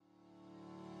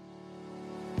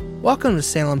Welcome to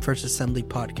Salem First Assembly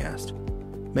Podcast.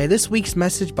 May this week's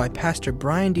message by Pastor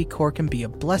Brian D. Corkin be a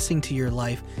blessing to your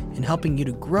life in helping you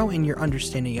to grow in your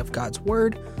understanding of God's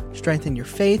Word, strengthen your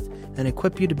faith, and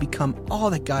equip you to become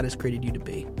all that God has created you to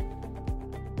be.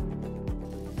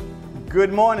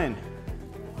 Good morning.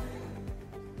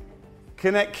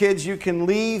 Connect kids, you can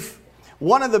leave.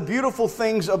 One of the beautiful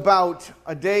things about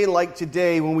a day like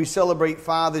today when we celebrate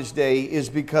Father's Day is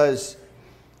because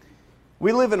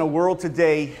we live in a world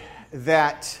today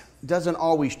that doesn't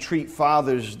always treat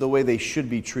fathers the way they should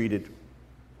be treated.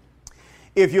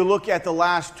 If you look at the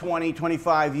last 20,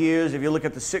 25 years, if you look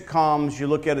at the sitcoms, you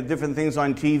look at the different things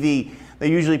on TV, they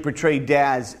usually portray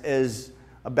dads as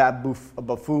a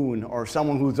buffoon or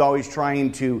someone who's always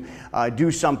trying to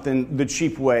do something the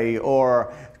cheap way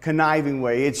or conniving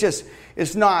way.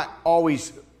 It's not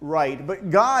always right.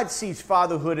 But God sees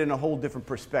fatherhood in a whole different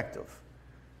perspective.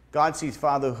 God sees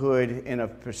fatherhood in a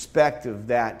perspective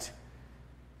that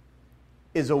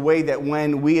is a way that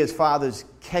when we as fathers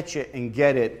catch it and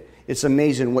get it, it's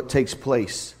amazing what takes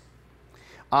place.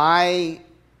 I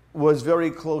was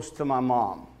very close to my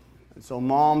mom. And so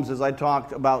moms, as I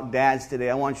talked about dads today,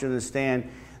 I want you to understand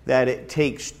that it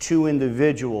takes two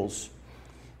individuals.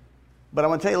 But I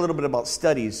want to tell you a little bit about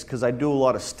studies, because I do a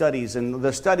lot of studies. And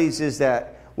the studies is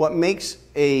that what makes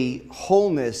a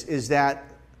wholeness is that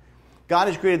God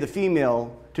has created the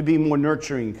female to be more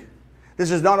nurturing.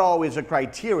 This is not always a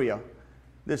criteria.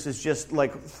 This is just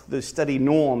like the study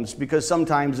norms, because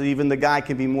sometimes even the guy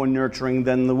can be more nurturing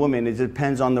than the woman. It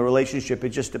depends on the relationship. It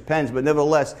just depends. But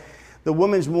nevertheless, the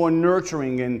woman's more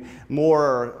nurturing and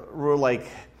more like,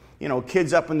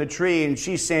 kids up in the tree, and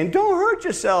she's saying, "Don't hurt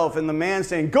yourself." And the man's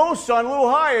saying, "Go, son, a little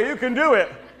higher. You can do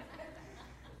it."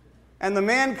 And the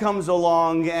man comes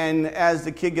along, and as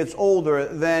the kid gets older,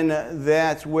 then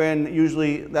that's when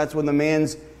the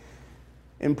man's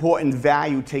important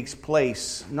value takes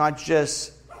place, not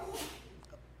just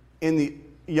in the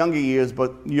younger years,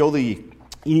 but the older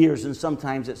years, and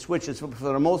sometimes it switches. For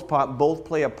the most part, both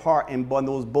play a part, and when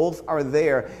those both are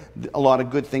there, a lot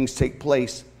of good things take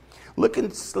place. Let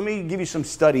me give you some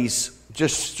studies,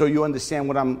 just so you understand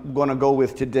what I'm going to go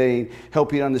with today,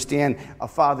 help you to understand a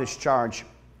father's charge.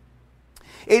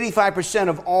 85%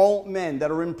 of all men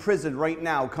that are in prison right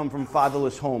now come from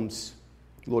fatherless homes.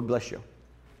 Lord bless you.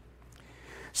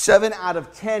 7 out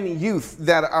of 10 youth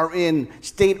that are in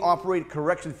state-operated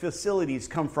correction facilities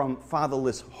come from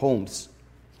fatherless homes.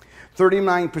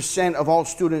 39% of all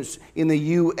students in the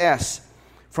U.S.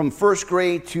 from first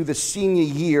grade to the senior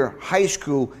year, high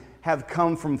school, have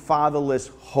come from fatherless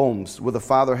homes where the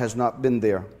father has not been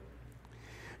there.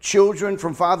 Children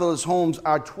from fatherless homes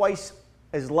are twice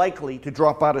as likely to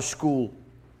drop out of school.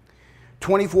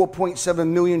 24.7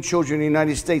 million children in the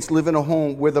United States live in a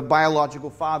home where the biological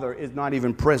father is not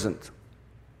even present.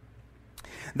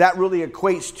 That really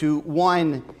equates to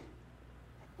 1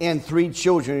 in 3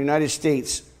 children in the United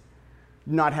States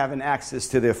not having access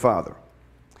to their father.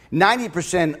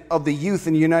 90% of the youth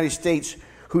in the United States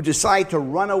who decide to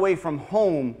run away from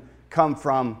home come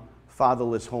from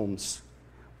fatherless homes.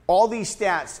 All these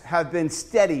stats have been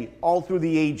steady all through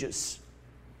the ages.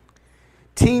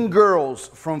 Teen girls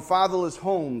from fatherless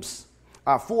homes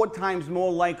are 4 times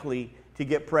more likely to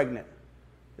get pregnant.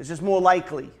 It's just more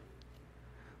likely.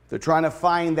 They're trying to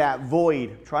find that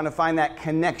void, trying to find that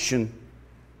connection.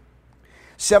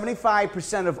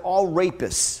 75% of all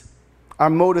rapists are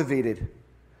motivated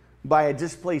by a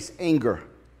displaced anger,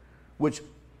 which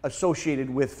associated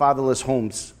with fatherless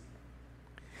homes.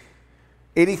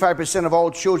 85% of all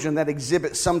children that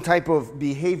exhibit some type of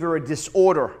behavioral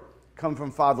disorder come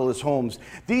from fatherless homes.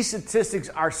 These statistics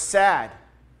are sad.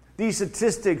 These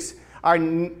statistics are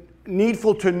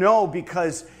needful to know,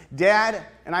 because Dad,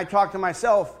 and I talk to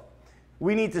myself,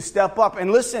 we need to step up.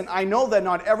 And listen, I know that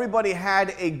not everybody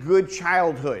had a good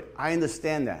childhood. I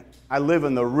understand that. I live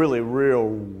in the really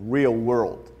real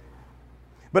world.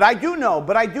 But I do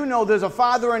know there's a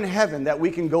Father in heaven that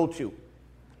we can go to.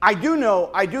 I do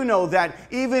know that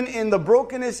even in the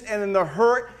brokenness and in the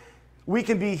hurt, we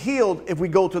can be healed if we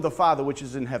go to the Father which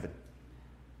is in heaven.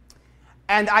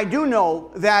 And I do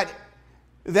know that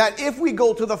if we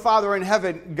go to the Father in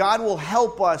heaven, God will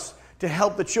help us to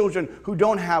help the children who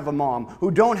don't have a mom,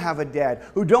 who don't have a dad,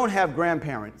 who don't have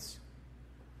grandparents.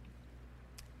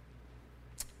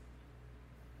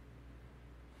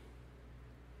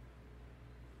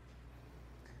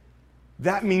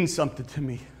 That means something to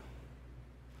me.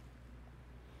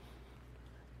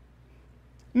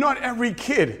 Not every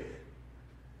kid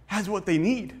has what they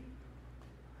need.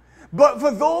 But for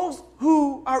those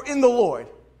who are in the Lord,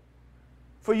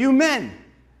 for you men,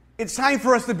 it's time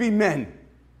for us to be men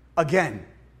again.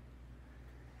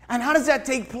 And how does that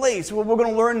take place? Well, we're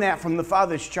going to learn that from the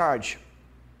father's charge.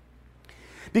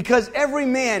 Because every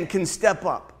man can step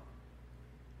up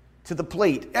to the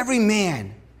plate. Every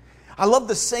man. I love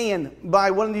the saying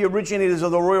by one of the originators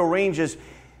of the Royal Rangers.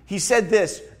 He said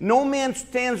this, no man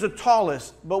stands the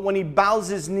tallest but when he bows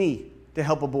his knee to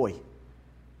help a boy.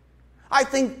 I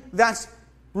think that's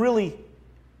really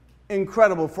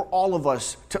incredible for all of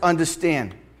us to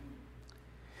understand.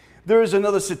 There is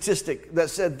another statistic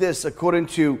that said this, according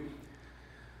to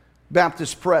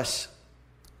Baptist Press.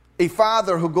 A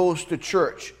father who goes to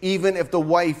church, even if the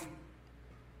wife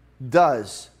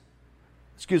does,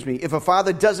 if a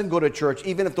father doesn't go to church,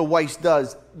 even if the wife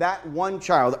does, that one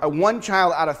child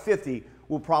out of 50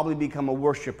 will probably become a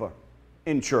worshiper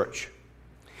in church.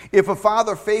 If a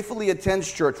father faithfully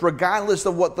attends church, regardless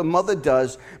of what the mother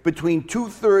does, between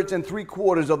 2/3 and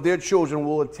 3/4 of their children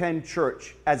will attend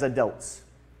church as adults.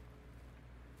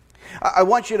 I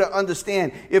want you to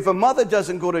understand, if a mother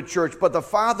doesn't go to church, but the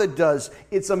father does,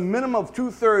 it's a minimum of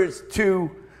 2/3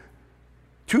 to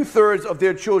 2/3 of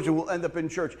their children will end up in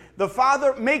church. The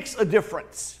father makes a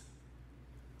difference.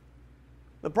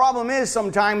 The problem is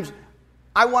sometimes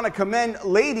I want to commend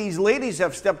ladies. Ladies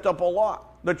have stepped up a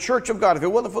lot. The church of God. If it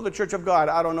wasn't for the church of God,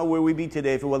 I don't know where we'd be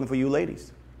today if it wasn't for you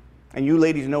ladies. And you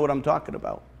ladies know what I'm talking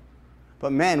about.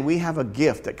 But men, we have a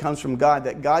gift that comes from God,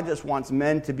 that God just wants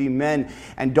men to be men.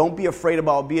 And don't be afraid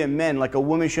about being men, like a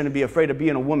woman shouldn't be afraid of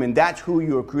being a woman. That's who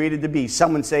you are created to be.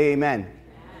 Someone say amen.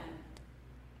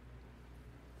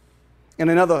 In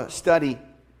another study,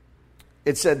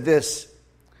 it said this: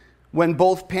 when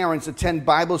both parents attend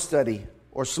Bible study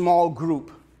or small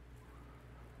group,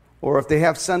 or if they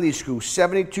have Sunday school,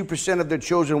 72% of their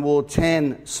children will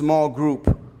attend small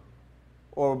group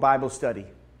or Bible study.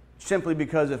 Simply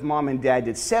because if mom and dad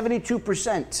did.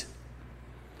 72%.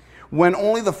 When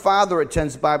only the father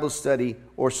attends Bible study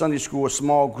or Sunday school or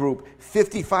small group,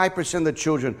 55% of the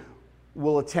children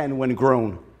will attend when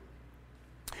grown.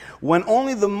 When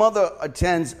only the mother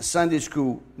attends Sunday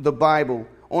school, the Bible,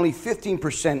 only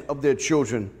 15% of their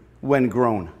children when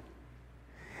grown.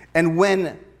 And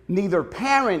when neither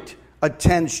parent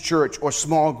attends church or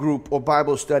small group or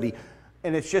Bible study,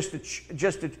 and it's just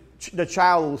the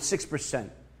child,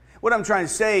 6%. What I'm trying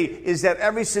to say is that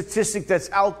every statistic that's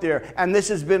out there, and this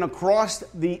has been across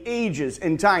the ages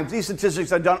and times, these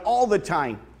statistics are done all the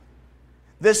time.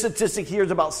 This statistic here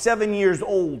is about 7 years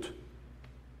old.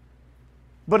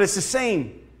 But it's the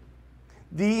same.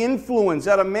 The influence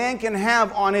that a man can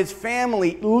have on his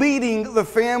family, leading the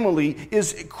family,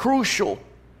 is crucial.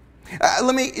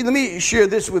 Let me share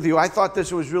this with you. I thought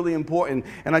this was really important,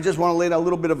 and I just want to lay down a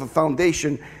little bit of a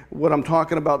foundation, what I'm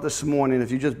talking about this morning, if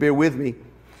you just bear with me.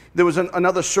 There was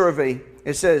another survey.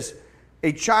 It says,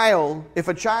 if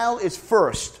a child is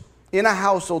first in a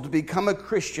household to become a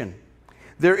Christian,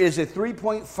 there is a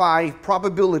 3.5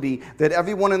 probability that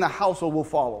everyone in the household will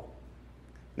follow.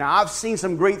 Now, I've seen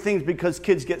some great things because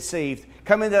kids get saved,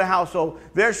 come into the household,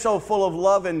 they're so full of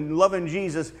love and loving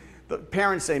Jesus, the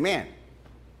parents say, man,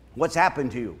 what's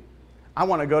happened to you? I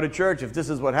want to go to church if this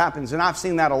is what happens. And I've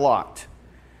seen that a lot.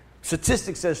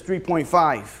 Statistics says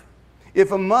 3.5.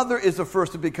 If a mother is the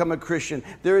first to become a Christian,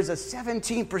 there is a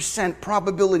 17%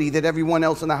 probability that everyone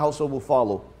else in the household will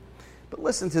follow. But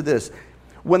listen to this.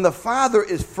 When the father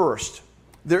is first,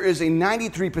 there is a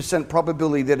 93%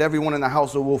 probability that everyone in the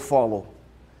household will follow.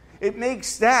 It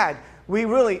makes dad.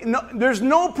 There's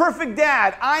no perfect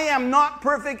dad. I am not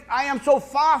perfect. I am so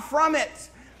far from it.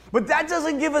 But that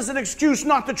doesn't give us an excuse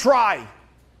not to try.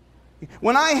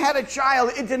 When I had a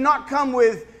child, it did not come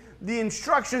with the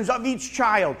instructions of each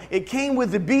child. It came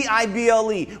with the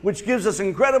Bible, which gives us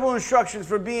incredible instructions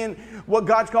for being what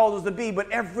God calls us to be.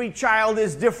 But every child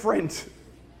is different.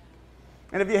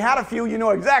 And if you had a few, you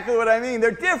know exactly what I mean.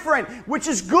 They're different, which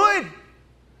is good.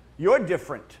 You're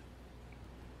different.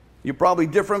 You're probably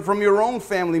different from your own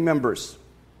family members.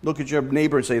 Look at your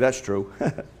neighbor and say, that's true.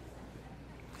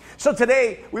 So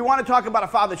today, we want to talk about a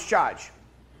father's charge.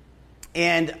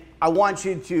 And I want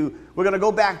you to, we're going to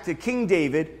go back to King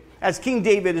David, as King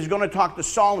David is going to talk to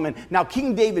Solomon. Now,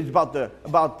 King David's about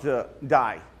to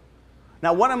die.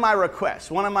 Now, one of my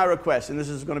requests, and this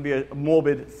is going to be a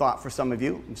morbid thought for some of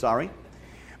you, I'm sorry.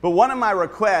 But one of my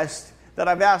requests that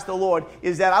I've asked the Lord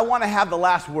is that I want to have the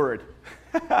last word.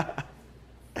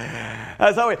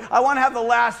 That's how I want to have the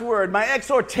last word, my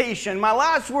exhortation, my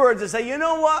last words to say, you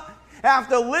know what?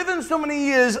 After living so many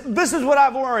years, this is what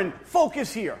I've learned.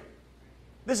 Focus here.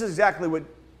 This is exactly what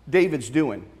David's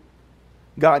doing.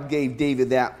 God gave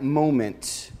David that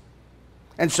moment.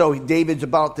 And so David's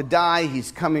about to die.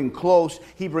 He's coming close.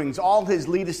 He brings all his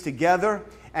leaders together,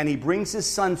 and he brings his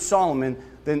son Solomon,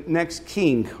 the next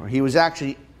king. Or he was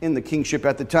actually in the kingship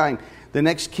at the time, the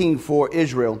next king for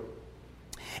Israel.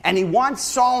 And he wants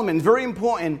Solomon, very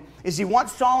important, is he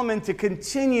wants Solomon to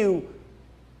continue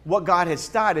what God had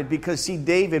started, because, see,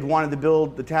 David wanted to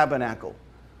build the tabernacle,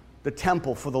 the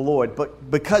temple for the Lord. But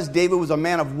because David was a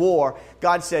man of war,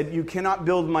 God said, you cannot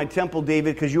build my temple,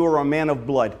 David, because you are a man of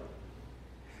blood.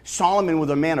 Solomon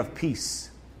was a man of peace.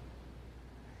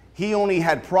 He only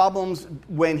had problems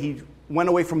when he went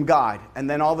away from God, and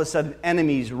then all of a sudden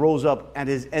enemies rose up at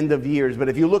his end of years. But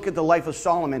if you look at the life of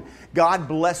Solomon, God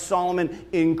blessed Solomon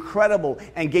incredible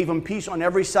and gave him peace on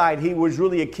every side. He was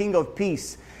really a king of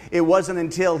peace. It wasn't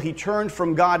until he turned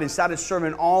from God and started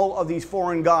serving all of these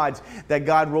foreign gods that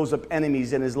God rose up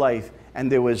enemies in his life, and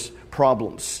there was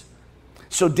problems.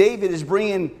 So David is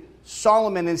bringing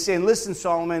Solomon and saying, listen,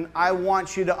 Solomon, I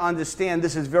want you to understand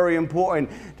this is very important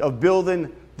of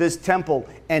building this temple.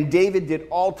 And David did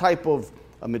all type of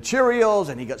materials,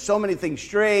 and he got so many things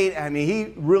straight. I mean,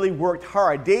 he really worked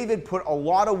hard. David put a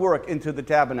lot of work into the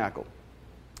tabernacle,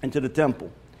 into the temple.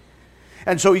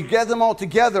 And so he gets them all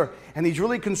together, and he's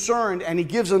really concerned, and he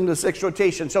gives them this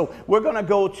exhortation. So we're going to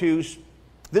go to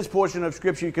this portion of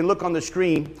Scripture. You can look on the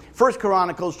screen, 1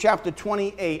 Chronicles chapter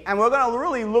 28. And we're going to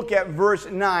really look at verse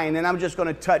 9, and I'm just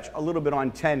going to touch a little bit on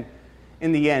 10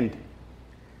 in the end.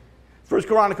 1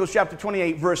 Chronicles chapter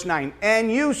 28, verse 9.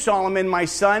 And you, Solomon, my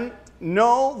son,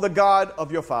 know the God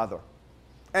of your father,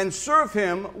 and serve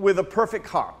him with a perfect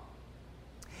heart,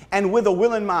 and with a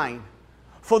willing mind.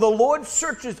 For the Lord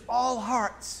searches all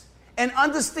hearts, and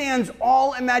understands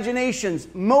all imaginations,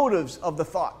 motives of the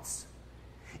thoughts.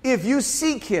 If you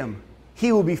seek him,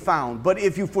 he will be found. But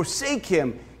if you forsake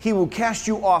him, he will cast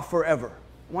you off forever.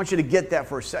 I want you to get that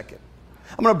for a second.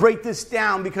 I'm going to break this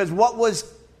down, because what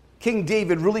was King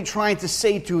David really trying to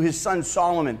say to his son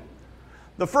Solomon?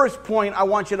 The first point I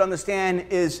want you to understand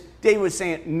is David was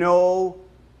saying, know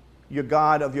your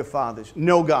God of your fathers.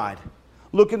 Know God.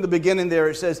 Look in the beginning there,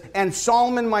 it says, and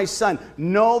Solomon my son,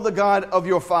 know the God of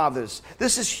your fathers.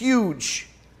 This is huge.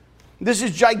 This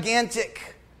is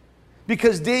gigantic.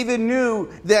 Because David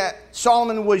knew that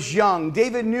Solomon was young.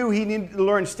 David knew he needed to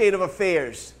learn state of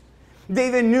affairs.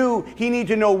 David knew he needed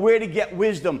to know where to get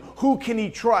wisdom. Who can he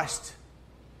trust?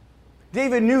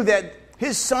 David knew that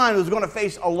his son was going to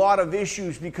face a lot of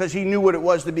issues, because he knew what it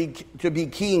was to be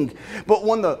king. But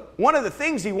one of the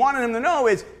things he wanted him to know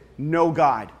is know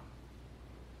God.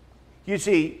 You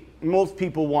see, most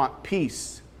people want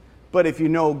peace. But if you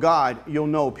know God, you'll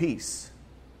know peace.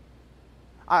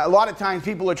 A lot of times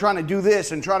people are trying to do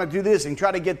this and trying to do this and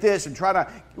try to get this and try to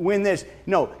win this.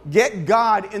 No, get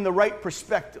God in the right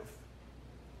perspective.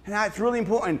 And that's really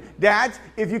important. Dads,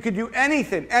 if you could do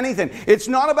anything. It's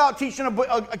not about teaching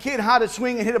a kid how to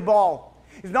swing and hit a ball.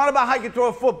 It's not about how you can throw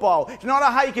a football. It's not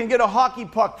about how you can get a hockey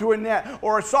puck through a net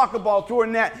or a soccer ball through a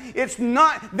net. That's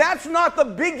not the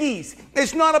biggies.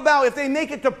 It's not about if they make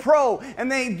it to pro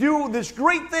and they do this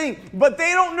great thing, but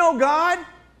they don't know God.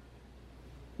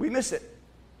 We miss it.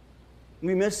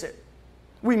 We miss it.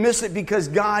 We miss it because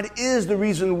God is the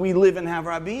reason we live and have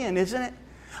our being, isn't it?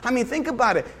 I mean, think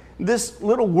about it. This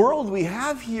little world we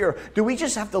have here, do we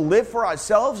just have to live for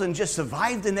ourselves and just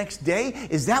survive the next day?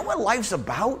 Is that what life's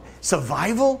about?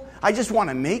 Survival? I just want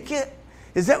to make it?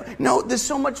 No, there's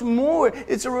so much more.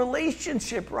 It's a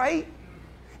relationship, right?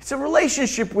 It's a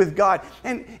relationship with God.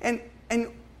 And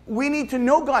we need to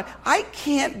know God. I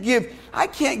can't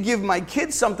give my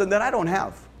kids something that I don't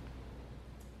have.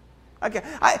 Okay.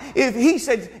 If he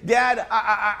said, Dad,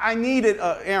 I need it,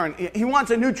 Aaron, he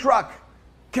wants a new truck.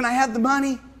 Can I have the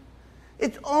money?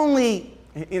 It's only,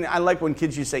 I like when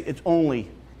kids you say, it's only.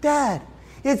 Dad,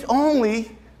 it's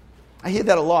only. I hear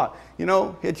that a lot. You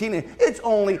know, it's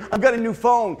only, I've got a new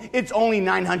phone. It's only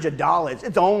 $900.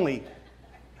 It's only.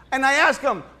 And I ask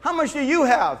them, how much do you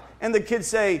have? And the kids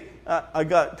say, I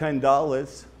got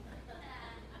 $10.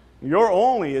 Your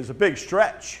only is a big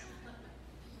stretch.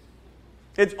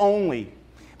 It's only.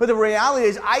 But the reality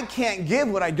is I can't give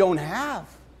what I don't have.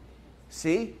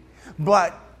 See?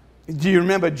 But do you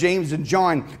remember James and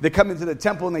John? They come into the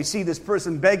temple and they see this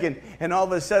person begging, and all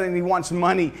of a sudden he wants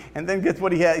money. And then guess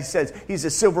what he has? He says, he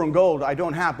says, silver and gold I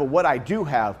don't have, but what I do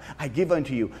have, I give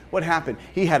unto you. What happened?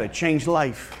 He had a changed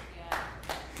life. Yeah.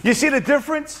 You see the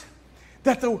difference?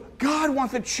 That God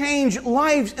wants to change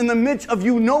lives in the midst of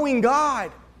you knowing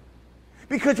God.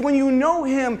 Because when you know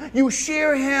Him, you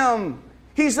share Him.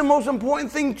 He's the most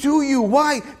important thing to you.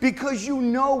 Why? Because you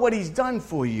know what He's done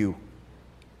for you.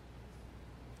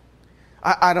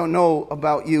 I don't know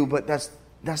about you, but that's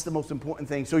the most important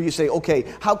thing. So you say,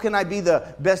 okay, how can I be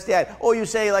the best dad? Or you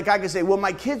say, like I can say, well,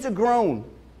 my kids are grown.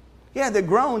 Yeah, they're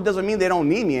grown. Doesn't mean they don't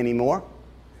need me anymore.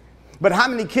 But how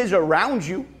many kids are around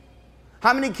you?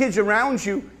 How many kids around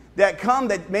you that come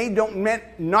that may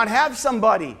not have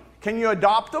somebody? Can you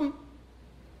adopt them?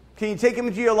 Can you take them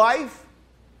into your life?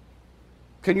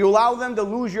 Can you allow them to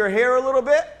lose your hair a little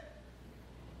bit?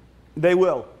 They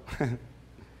will.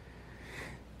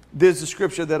 There's a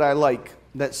scripture that I like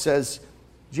that says,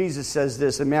 Jesus says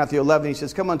this in Matthew 11. He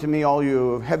says, "Come unto me, all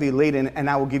you heavy laden, and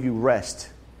I will give you rest."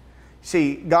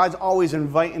 See, God's always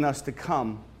inviting us to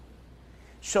come.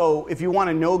 So if you want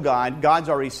to know God, God's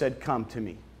already said, "Come to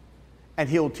me," and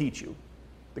He'll teach you.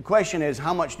 The question is,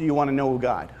 how much do you want to know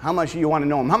God? How much do you want to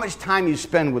know Him? How much time you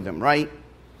spend with Him, right?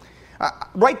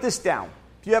 Write this down.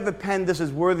 If you have a pen, this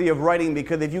is worthy of writing,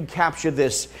 because if you capture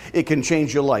this, it can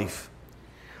change your life.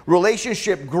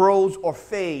 Relationship grows or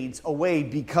fades away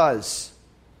because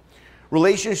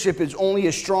relationship is only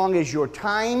as strong as your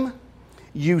time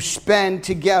you spend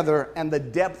together and the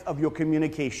depth of your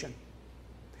communication.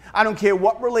 I don't care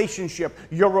what relationship.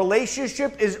 Your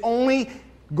relationship is only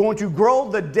going to grow.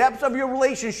 The depth of your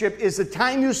relationship is the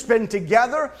time you spend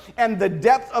together and the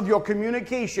depth of your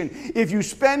communication. If you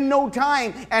spend no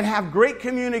time and have great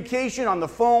communication on the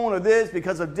phone or this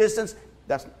because of distance,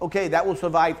 that's okay. That will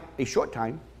survive a short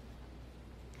time.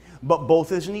 But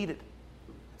both is needed.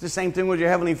 It's the same thing with your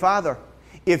Heavenly Father.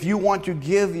 If you want to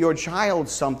give your child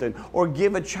something, or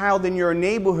give a child in your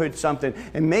neighborhood something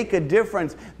and make a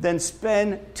difference, then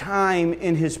spend time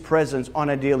in His presence on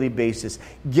a daily basis.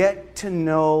 Get to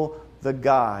know the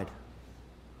God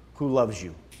who loves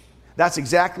you. That's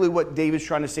exactly what David's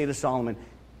trying to say to Solomon.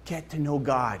 Get to know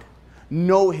God.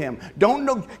 Know Him.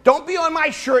 Don't be on my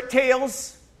shirt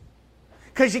tails,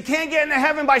 because you can't get into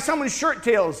heaven by someone's shirt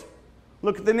tails.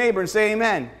 Look at the neighbor and say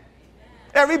amen.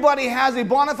 Everybody has a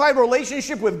bona fide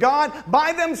relationship with God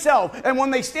by themselves. And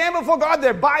when they stand before God,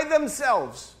 they're by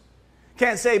themselves.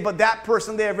 Can't say, but that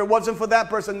person there, if it wasn't for that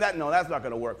person, that's not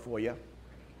going to work for you.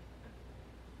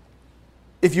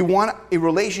 If you want a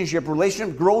relationship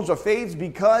grows or fades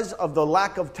because of the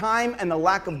lack of time and the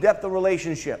lack of depth of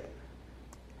relationship.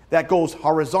 That goes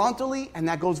horizontally and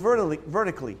that goes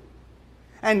vertically.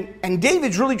 And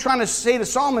David's really trying to say to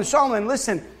Solomon,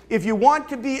 listen, if you want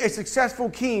to be a successful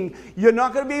king, you're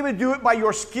not going to be able to do it by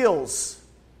your skills.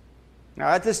 Now,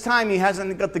 at this time, he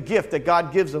hasn't got the gift that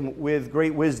God gives him with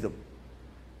great wisdom.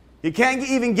 You can't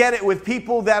even get it with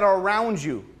people that are around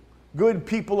you, good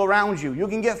people around you. You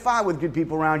can get far with good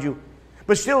people around you,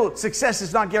 but still, success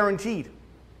is not guaranteed.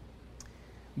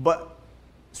 But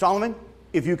Solomon,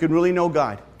 if you can really know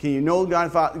God, can you know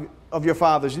God of your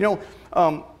fathers? You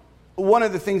know, one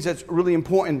of the things that's really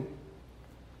important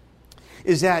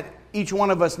is that each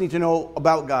one of us need to know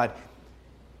about God.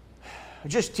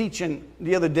 Just teaching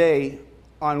the other day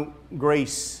on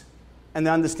grace and the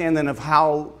understanding of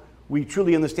how we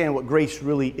truly understand what grace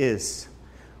really is,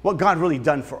 what God really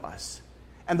done for us.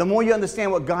 And the more you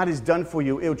understand what God has done for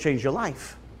you, it will change your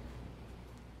life.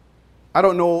 I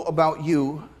don't know about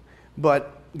you,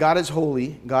 but God is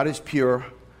holy, God is pure,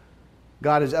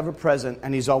 God is ever present,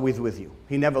 and He's always with you.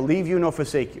 He never leave you nor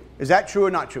forsake you. Is that true or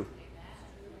not true?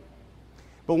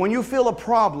 But when you feel a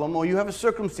problem or you have a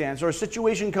circumstance or a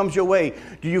situation comes your way,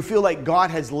 do you feel like God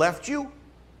has left you?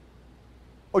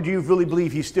 Or do you really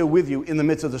believe He's still with you in the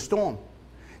midst of the storm?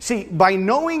 See, by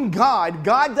knowing God,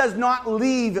 God does not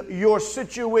leave your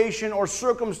situation or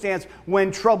circumstance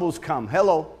when troubles come.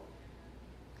 Hello.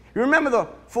 You remember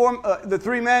the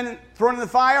 3 men thrown in the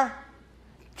fire?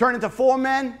 Turned into 4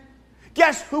 men?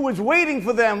 Guess who was waiting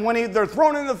for them when they're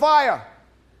thrown in the fire?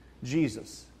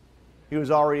 Jesus. He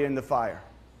was already in the fire.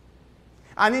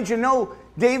 I need you to know,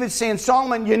 David's saying,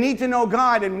 Solomon, you need to know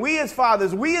God. And we as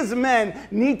fathers, we as men,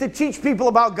 need to teach people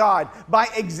about God by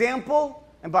example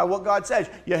and by what God says.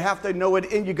 You have to know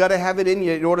it, and you got to have it in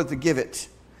you in order to give it.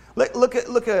 Look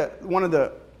at one of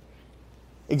the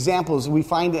examples. We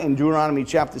find it in Deuteronomy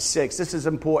chapter 6. This is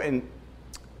important.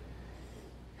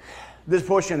 This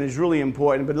portion is really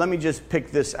important, but let me just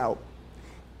pick this out.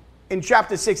 In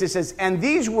chapter 6, it says, and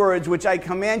these words which I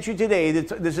command you today,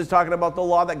 this is talking about the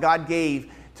law that God gave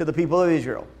to the people of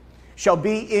Israel, shall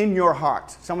be in your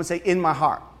heart. Someone say, in my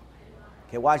heart.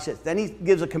 Okay, watch this. Then he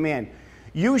gives a command.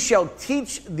 You shall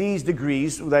teach these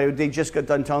decrees, they just got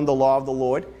done telling the law of the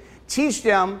Lord. Teach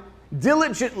them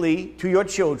diligently to your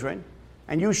children,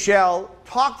 and you shall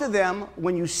talk to them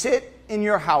when you sit in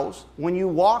your house, when you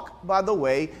walk by the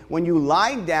way, when you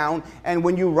lie down, and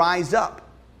when you rise up.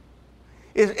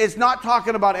 It's not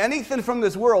talking about anything from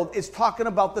this world. It's talking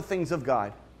about the things of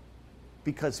God.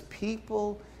 Because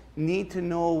people need to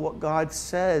know what God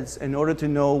says in order to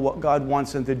know what God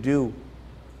wants them to do.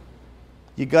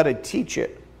 You got to teach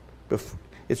it.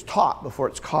 It's taught before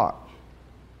it's caught.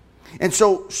 And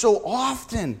so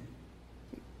often,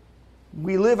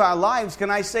 we live our lives, can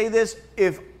I say this?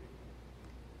 If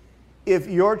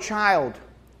your child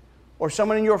or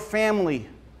someone in your family,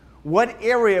 what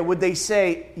area would they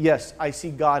say, yes, I see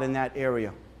God in that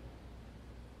area?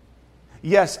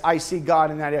 Yes, I see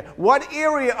God in that area. What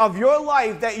area of your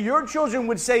life that your children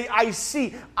would say, I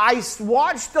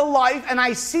watch the life and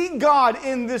I see God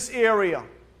in this area?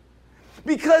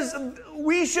 Because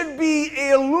we should be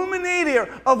an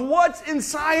illuminator of what's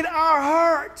inside our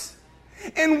hearts.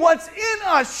 And what's in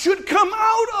us should come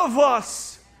out of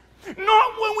us.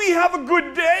 Not when we have a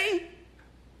good day,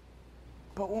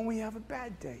 but when we have a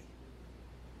bad day.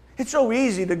 It's so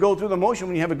easy to go through the motion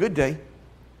when you have a good day.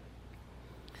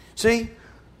 See,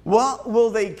 what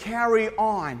will they carry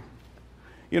on?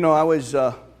 You know, I was,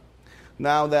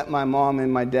 now that my mom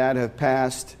and my dad have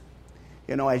passed,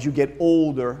 you know, as you get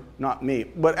older, not me,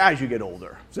 but as you get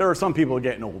older. There are some people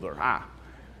getting older.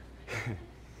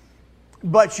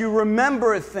 But you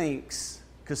remember things,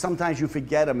 because sometimes you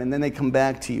forget them and then they come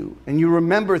back to you. And you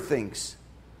remember things.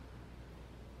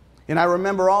 And I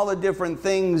remember all the different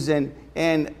things and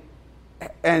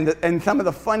some of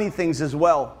the funny things as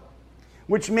well,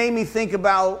 which made me think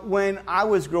about when I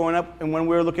was growing up and when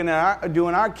we were looking at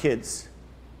doing our kids.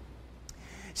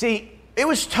 See, it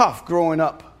was tough growing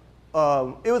up.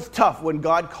 It was tough when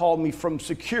God called me from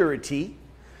security.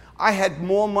 I had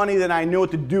more money than I knew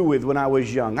what to do with when I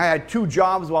was young. I had 2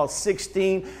 jobs while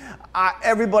 16.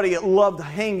 Everybody loved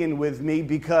hanging with me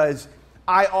because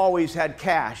I always had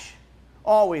cash.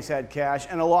 Always had cash,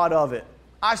 and a lot of it.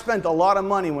 I spent a lot of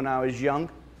money when I was young.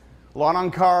 A lot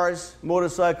on cars,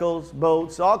 motorcycles,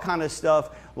 boats, all kind of stuff.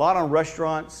 A lot on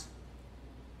restaurants.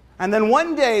 And then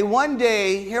one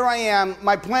day, here I am.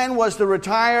 My plan was to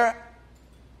retire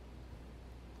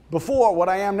before what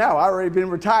I am now. I've already been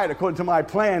retired according to my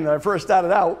plan that I first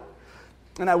started out.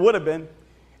 And I would have been.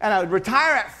 And I would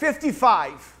retire at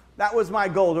 55. That was my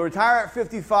goal, to retire at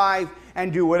 55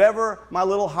 and do whatever my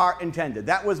little heart intended.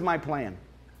 That was my plan.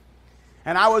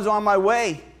 And I was on my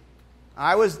way.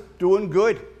 I was doing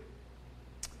good.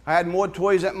 I had more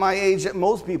toys at my age than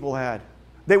most people had.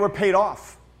 They were paid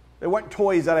off. They weren't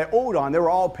toys that I owed on. They were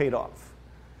all paid off.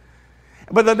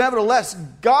 But nevertheless,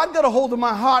 God got a hold of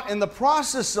my heart in the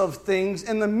process of things.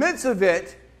 In the midst of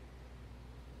it,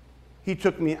 He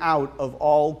took me out of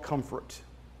all comfort.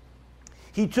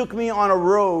 He took me on a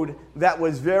road that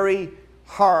was very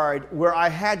hard, where I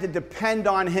had to depend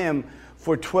on Him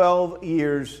for 12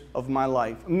 years of my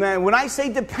life. Now, when I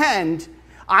say depend,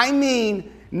 I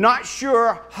mean not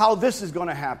sure how this is going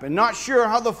to happen, not sure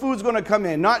how the food's going to come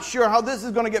in, not sure how this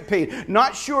is going to get paid,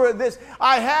 not sure of this.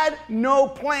 I had no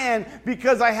plan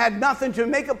because I had nothing to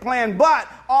make a plan, but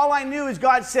all I knew is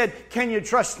God said, can you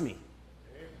trust me?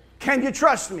 Can you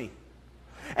trust me?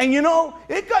 And you know,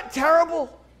 it got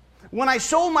terrible. When I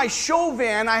sold my show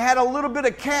van, I had a little bit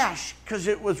of cash because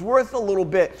it was worth a little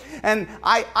bit. And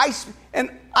I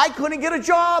couldn't get a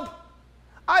job.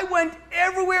 I went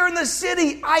everywhere in the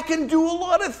city. I can do a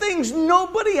lot of things.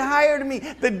 Nobody hired me.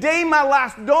 The day my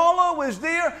last dollar was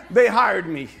there, they hired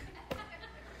me.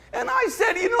 And I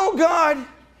said, you know, God,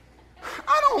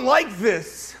 I don't like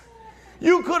this.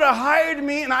 You could have hired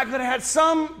me and I could have had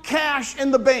some cash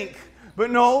in the bank. But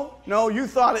no, you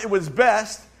thought it was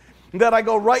best that I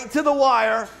go right to the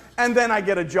wire and then I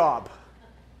get a job.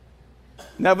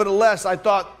 Nevertheless, I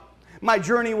thought my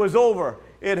journey was over.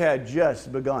 It had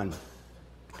just begun.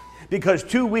 Because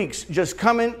 2 weeks just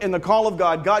coming in the call of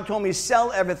God, God told me,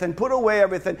 sell everything, put away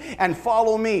everything, and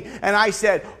follow me. And I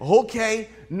said, okay,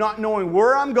 not knowing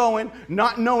where I'm going,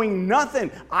 not knowing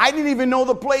nothing. I didn't even know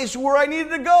the place where I needed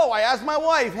to go. I asked my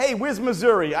wife, hey, where's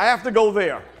Missouri? I have to go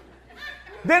there.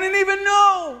 They didn't even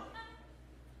know.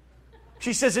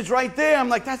 She says, it's right there. I'm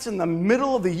like, that's in the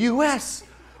middle of the U.S.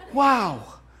 Wow.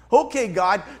 Okay,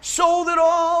 God. Sold it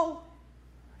all.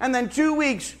 And then 2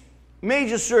 weeks,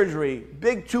 major surgery,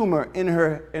 big tumor in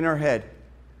her head.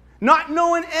 Not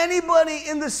knowing anybody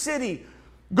in the city.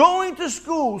 Going to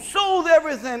school, sold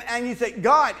everything. And you think,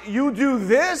 God, you do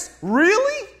this?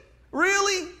 Really?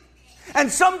 Really? And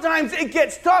sometimes it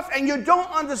gets tough and you don't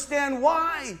understand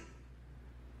why.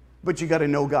 But you got to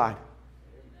know God.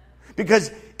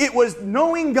 Because it was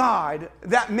knowing God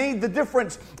that made the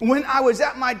difference when I was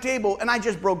at my table and I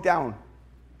just broke down.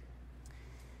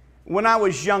 When I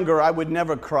was younger, I would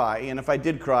never cry. And if I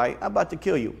did cry, I'm about to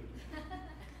kill you.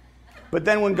 But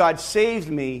then when God saved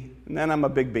me, then I'm a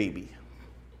big baby.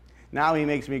 Now He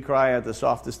makes me cry at the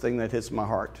softest thing that hits my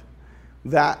heart.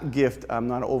 That gift I'm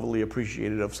not overly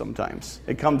appreciative of sometimes.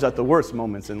 It comes at the worst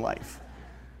moments in life.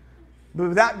 But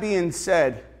with that being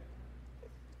said,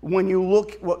 when you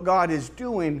look what God is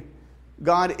doing,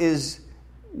 God is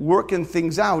working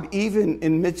things out, even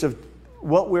in midst of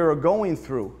what we were going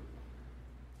through.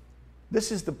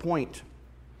 This is the point.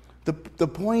 The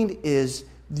point is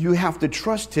you have to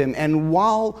trust Him. And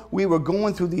while we were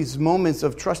going through these moments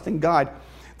of trusting God,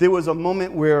 there was a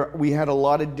moment where we had a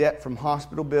lot of debt from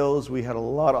hospital bills. We had a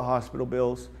lot of hospital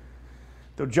bills.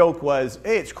 The joke was,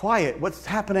 hey, it's quiet. What's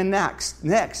happening next?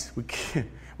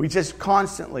 We just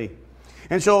constantly.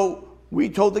 And so we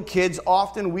told the kids,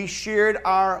 often we shared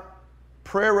our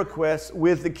prayer requests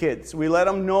with the kids. We let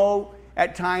them know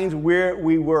at times where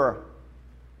we were.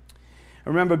 I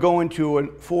remember going to a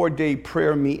 4-day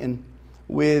prayer meeting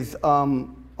with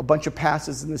a bunch of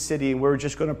pastors in the city, and we were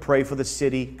just going to pray for the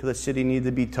city because the city needed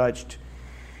to be touched.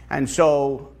 And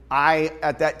so I,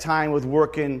 at that time,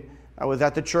 I was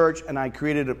at the church, and I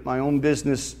created my own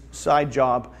business side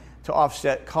job to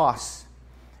offset costs.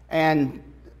 And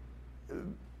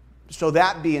so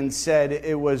that being said,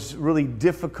 it was really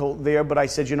difficult there, but I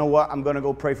said, you know what, I'm going to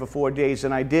go pray for 4 days,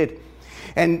 and I did.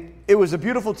 And it was a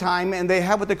beautiful time, and they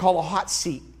had what they call a hot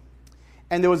seat.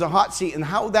 And there was a hot seat, and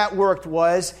how that worked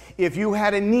was, if you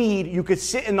had a need, you could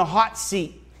sit in the hot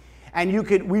seat, and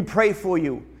we'd pray for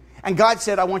you. And God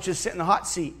said, I want you to sit in the hot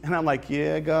seat. And I'm like,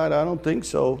 yeah, God, I don't think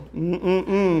so.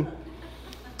 And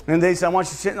they said, I want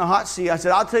you to sit in the hot seat. I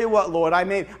said, I'll tell you what, Lord,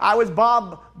 I was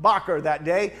Bob Barker that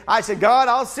day. I said, God,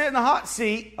 I'll sit in the hot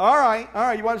seat. All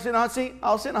right, you want to sit in the hot seat?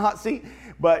 I'll sit in the hot seat.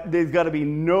 But there's got to be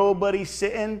nobody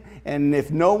sitting, and if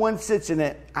no one sits in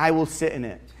it, I will sit in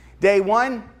it. Day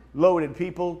one, loaded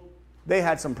people. They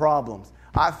had some problems.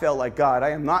 I felt like, God,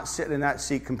 I am not sitting in that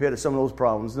seat compared to some of those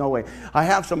problems. No way. I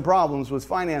have some problems with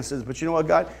finances, but you know what,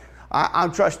 God?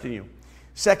 I'm trusting you.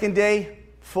 Second day,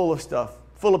 full of stuff,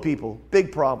 full of people,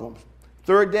 big problems.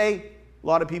 Third day, a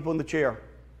lot of people in the chair.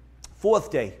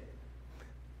 Fourth day,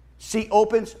 seat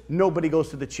opens, nobody goes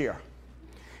to the chair.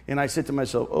 And I said to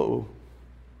myself,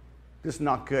 this is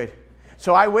not good.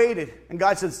 So I waited, and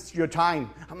God says, it's your time.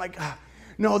 I'm like,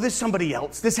 no, there's somebody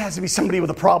else. This has to be somebody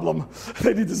with a problem.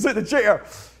 They need to sit in the chair.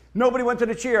 Nobody went to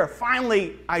the chair.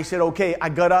 Finally, I said, okay, I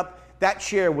got up. That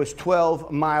chair was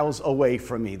 12 miles away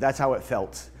from me. That's how it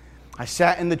felt. I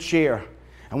sat in the chair.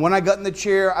 And when I got in the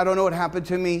chair, I don't know what happened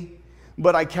to me,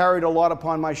 but I carried a lot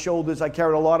upon my shoulders. I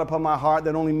carried a lot upon my heart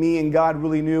that only me and God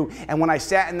really knew. And when I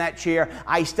sat in that chair,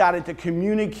 I started to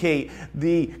communicate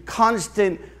the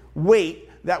constant weight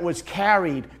that was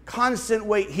carried, constant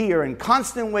weight here and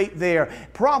constant weight there,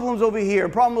 problems over here,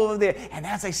 problems over there. And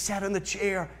as I sat in the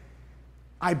chair,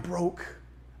 I broke.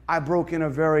 I broke in a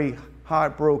very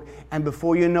heart broke. And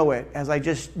before you know it, as I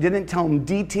just didn't tell them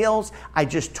details, I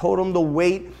just told them the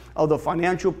weight of the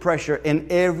financial pressure in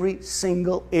every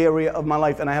single area of my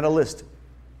life. And I had a list.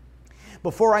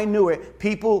 Before I knew it,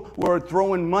 people were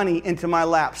throwing money into my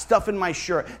lap, stuff in my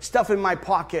shirt, stuff in my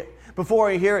pocket. Before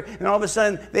I hear it, and all of a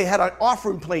sudden they had an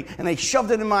offering plate and they shoved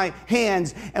it in my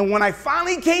hands. And when I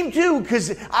finally came to,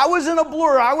 because I was in a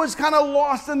blur, I was kind of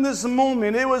lost in this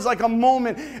moment. It was like a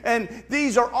moment. And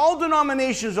these are all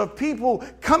denominations of people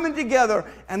coming together,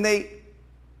 and they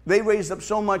raised up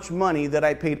so much money that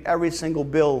I paid every single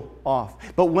bill off.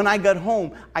 But when I got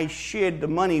home, I shared the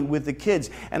money with the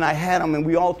kids, and I had them, and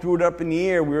we all threw it up in the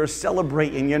air. We were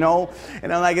celebrating, And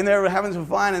I'm like, and they were having some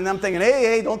fun, and I'm thinking,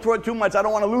 hey, don't throw it too much. I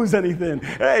don't want to lose anything.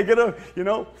 Hey,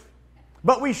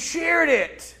 But we shared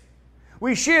it.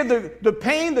 We shared the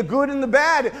pain, the good, and the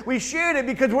bad. We shared it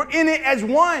because we're in it as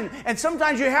one. And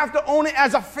sometimes you have to own it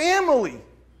as a family.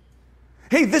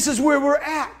 Hey, this is where we're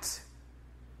at.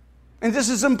 And this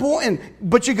is important,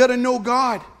 but you got to know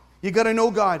God. You got to know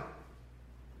God.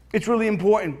 It's really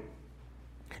important.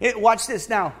 Watch this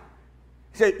now.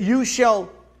 It said, you shall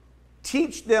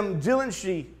teach them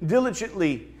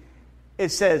diligently, it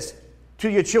says,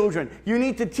 to your children. You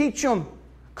need to teach them.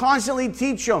 Constantly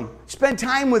teach them. Spend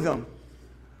time with them.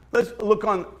 Let's look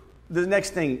on the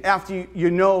next thing. After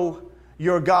you know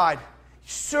your God,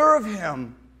 serve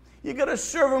Him. You got to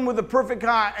serve Him with a perfect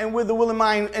heart and with the will and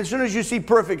mind. As soon as you see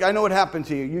perfect, I know what happened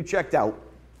to you. You checked out.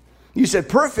 You said,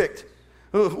 perfect?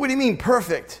 What do you mean,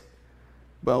 perfect?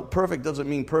 Well, perfect doesn't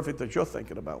mean perfect that you're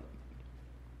thinking about.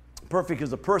 Perfect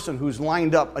is a person who's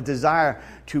lined up a desire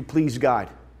to please God.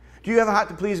 Do you have a heart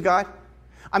to please God?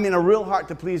 I mean, a real heart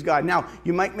to please God. Now,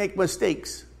 you might make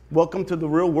mistakes. Welcome to the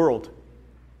real world.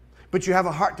 But you have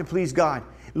a heart to please God.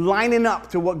 Lining up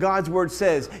to what God's Word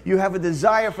says. You have a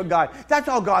desire for God. That's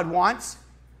all God wants.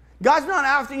 God's not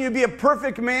asking you to be a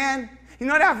perfect man. He's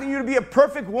not asking you to be a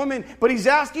perfect woman. But He's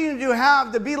asking you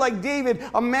to be like David,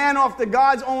 a man after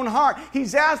God's own heart.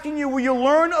 He's asking you, will you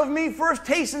learn of me? First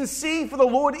taste and see, for the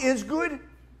Lord is good.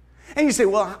 And you say,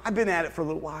 well, I've been at it for a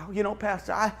little while.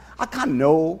 Pastor, I kind of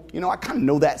know. I kind of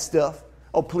know that stuff.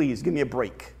 Oh, please, give me a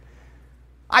break.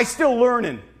 I'm still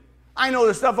learning. I know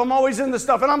the stuff. I'm always in the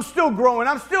stuff, and I'm still growing.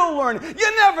 I'm still learning.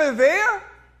 You're never there.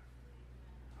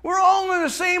 We're all in the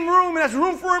same room, and that's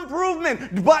room for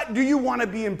improvement. But do you want to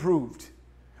be improved?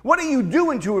 What are you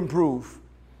doing to improve?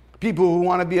 People who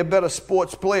want to be a better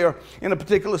sports player in a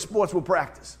particular sports will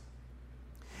practice.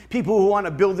 People who want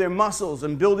to build their muscles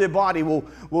and build their body will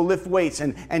lift weights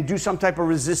and do some type of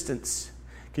resistance.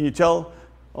 Can you tell?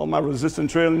 Oh, my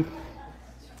resistance training.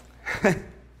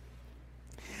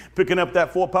 Picking up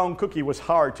that 4-pound cookie was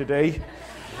hard today.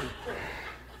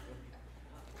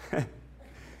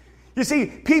 You see,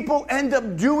 people end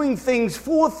up doing things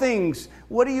for things.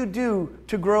 What do you do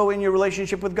to grow in your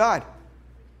relationship with God?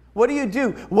 What do you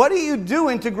do? What are you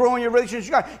doing to grow in your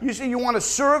relationship with God? You say you want to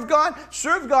serve God?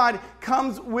 Serve God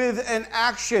comes with an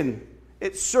action.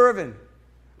 It's serving.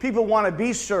 People want to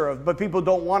be served, but people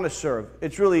don't want to serve.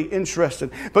 It's really interesting.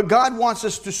 But God wants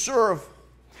us to serve.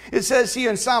 It says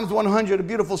here in Psalms 100, a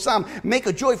beautiful psalm, make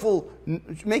a joyful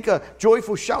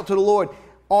shout to the Lord,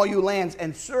 all you lands,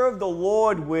 and serve the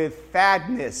Lord with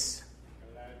fatness.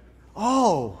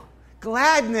 Oh,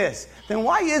 gladness. Then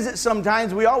why is it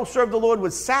sometimes we all serve the Lord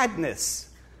with sadness?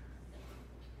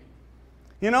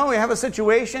 You know, we have a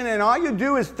situation and all you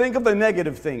do is think of the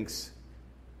negative things.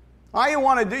 All you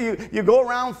want to do, you go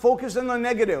around focusing on the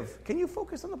negative. Can you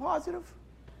focus on the positive?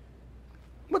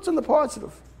 What's in the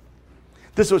positive?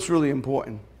 This is what's really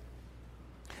important.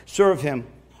 Serve Him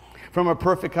from a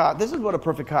perfect heart. This is what a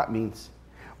perfect heart means.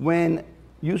 When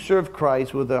you serve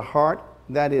Christ with a heart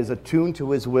that is attuned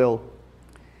to His will,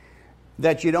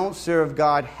 that you don't serve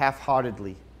God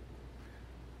half-heartedly.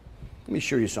 Let me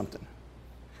show you something.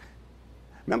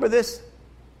 Remember this?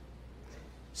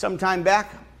 Some time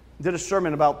back, I did a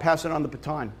sermon about passing on the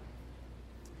baton.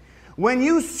 When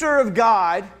you serve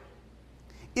God,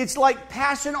 it's like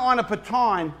passing on a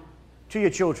baton to your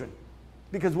children.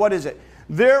 Because what is it?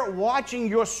 They're watching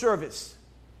your service.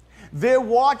 They're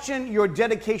watching your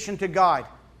dedication to God.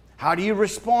 How do you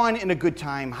respond in a good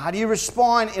time? How do you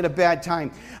respond in a bad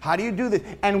time? How do you do this?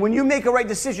 And when you make a right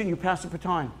decision, you pass the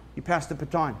baton. You pass the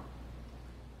baton.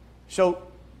 So,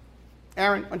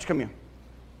 Aaron, why don't you come here?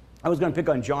 I was going to pick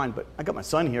on John, but I got my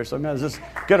son here, so I'm going to just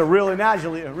get a real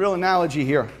analogy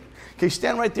here. Okay,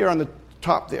 stand right there on the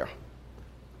top there.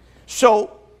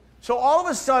 So all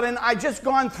of a sudden, I just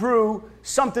gone through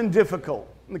something difficult.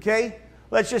 Okay,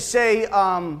 let's just say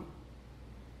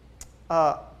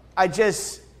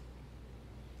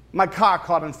my car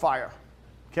caught on fire.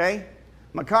 Okay,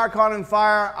 my car caught on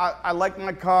fire. I like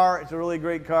my car. It's a really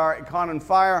great car. It caught on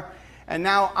fire, and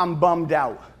now I'm bummed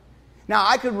out. Now,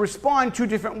 I could respond two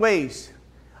different ways.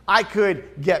 I could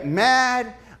get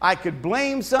mad. I could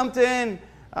blame something.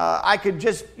 I could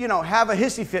just, have a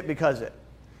hissy fit because of it.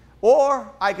 Or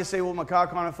I could say, well, my car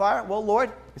caught on fire. Well, Lord,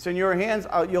 it's in your hands.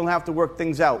 You'll have to work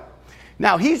things out.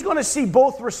 Now, He's going to see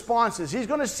both responses. He's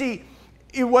going to see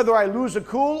whether I lose a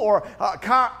cool or a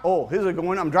car. Oh, here's a good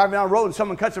one. I'm driving down the road and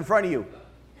someone cuts in front of you.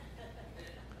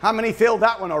 How many failed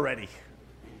that one already?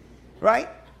 Right?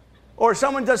 Or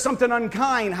someone does something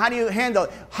unkind. How do you handle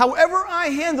it? However I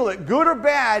handle it, good or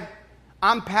bad,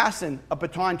 I'm passing a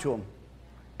baton to Him.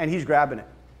 And He's grabbing it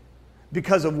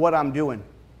because of what I'm doing.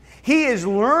 He is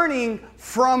learning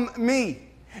from me.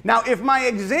 Now, if my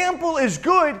example is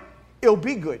good, it'll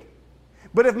be good.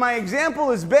 But if my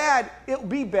example is bad, it'll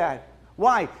be bad.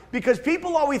 Why? Because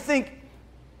people always think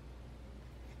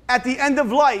at the end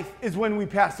of life is when we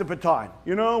pass the baton.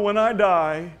 When I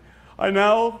die, I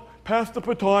now pass the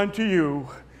baton to you.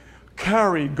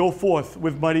 Carry, go forth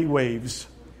with mighty waves.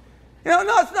 No,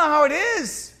 that's not how it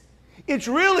is. It's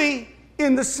really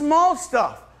in the small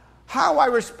stuff. How I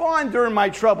respond during my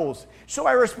troubles. So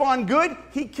I respond good,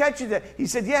 He catches it. He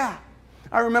said, yeah.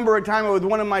 I remember a time with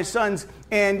one of my sons,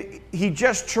 and he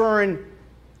just turned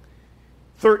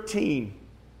 13.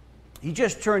 He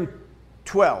just turned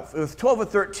 12. It was 12 or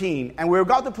 13, and we were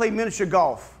about to play miniature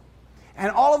golf. And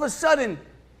all of a sudden,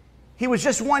 he was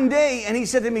just one day, and he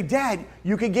said to me, Dad,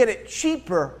 you could get it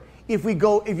cheaper if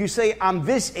you say I'm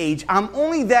this age. I'm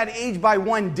only that age by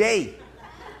one day.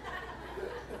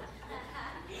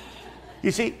 You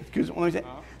see? Excuse me. Let me say.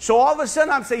 So all of a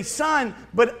sudden I'm saying, son,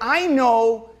 but I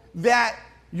know that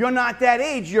you're not that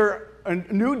age. You're a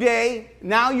new day.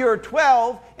 Now you're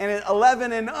 12 and at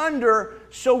 11 and under,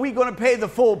 so we're going to pay the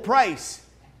full price.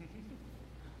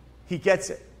 He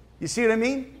gets it. You see what I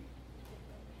mean?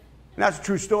 And that's a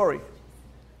true story.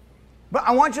 But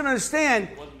I want you to understand.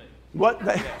 It wasn't me. What?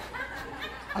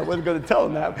 I wasn't going to tell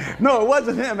him that. No, it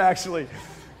wasn't him, actually.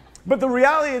 But the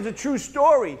reality is a true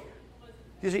story.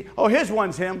 You see, oh, here's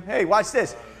one's him. Hey, watch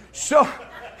this. So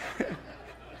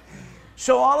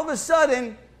all of a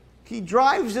sudden, He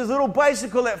drives his little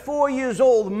bicycle at 4 years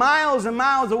old, miles and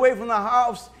miles away from the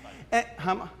house. And,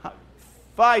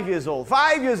 5 years old.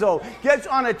 5 years old. Gets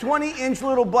on a 20-inch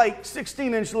little bike,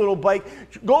 16-inch little bike,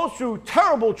 goes through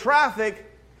terrible traffic.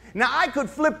 Now, I could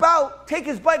flip out, take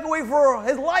his bike away for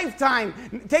his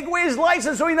lifetime, take away his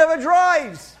license so he never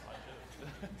drives.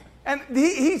 And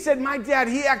he said, my dad,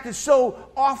 he acted so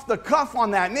off the cuff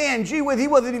on that. Man, gee whiz, he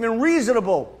wasn't even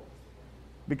reasonable.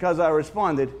 Because I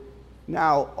responded,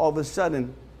 now, all of a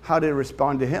sudden, how did it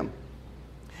respond to him?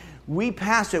 We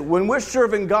pass it. When we're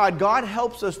serving God, God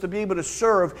helps us to be able to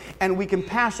serve, and we can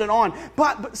pass it on.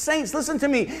 But saints, listen to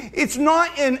me. It's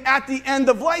not at the end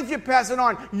of life you pass it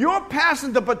on. You're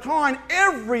passing the baton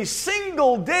every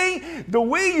single day, the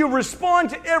way you respond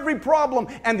to every problem.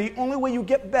 And the only way you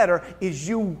get better is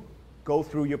you go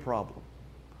through your problem.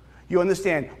 You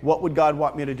understand, what would God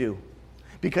want me to do?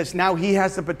 Because now He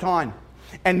has the baton.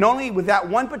 And not only with that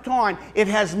one baton, it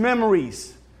has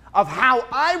memories of how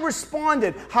I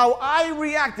responded, how I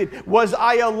reacted. Was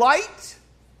I a light?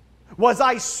 Was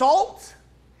I salt?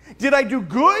 Did I do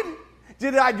good?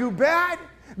 Did I do bad?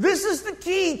 This is the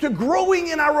key to growing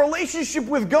in our relationship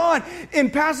with God, in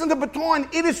passing the baton.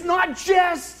 It is not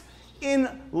just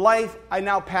in life I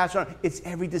now pass on. It's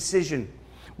every decision.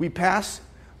 We pass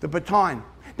the baton.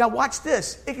 Now watch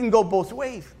this. It can go both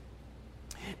ways.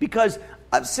 Because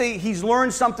say he's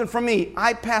learned something from me.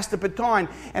 I pass the baton,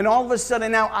 and all of a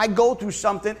sudden now I go through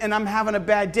something and I'm having a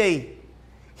bad day.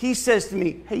 He says to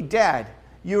me, hey, Dad,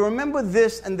 you remember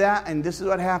this and that, and this is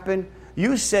what happened?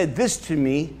 You said this to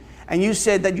me, and you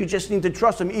said that you just need to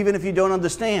trust Him even if you don't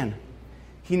understand.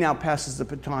 He now passes the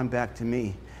baton back to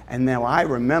me, and now I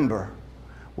remember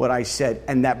what I said,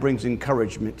 and that brings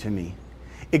encouragement to me.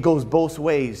 It goes both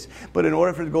ways. But in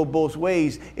order for it to go both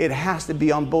ways, it has to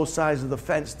be on both sides of the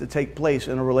fence to take place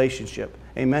in a relationship.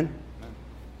 Amen?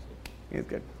 It's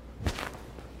good.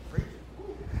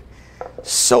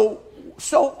 So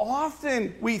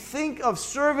often we think of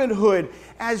servanthood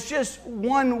as just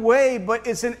one way, but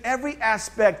it's in every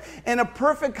aspect. And a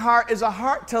perfect heart is a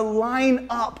heart to line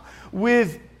up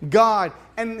with God.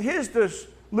 And here's this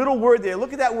little word there.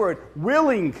 Look at that word.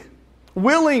 Willing.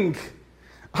 Willing.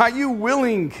 Are you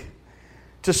willing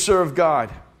to serve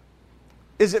God?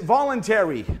 Is it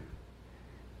voluntary?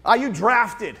 Are you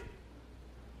drafted?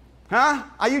 Huh?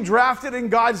 Are you drafted in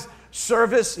God's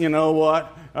service? You know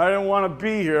what? I didn't want to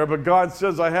be here, but God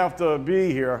says I have to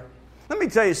be here. Let me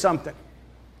tell you something.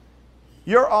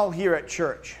 You're all here at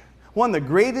church. One of the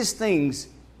greatest things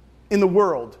in the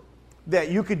world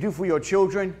that you could do for your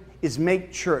children is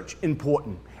make church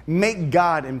important. Make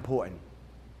God important.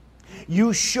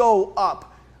 You show up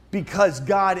because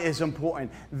God is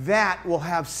important. That will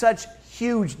have such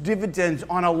huge dividends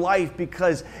on a life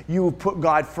because you put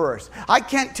God first. I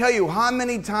can't tell you how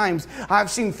many times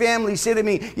I've seen families say to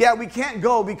me, yeah, we can't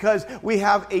go because we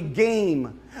have a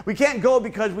game. We can't go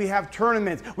because we have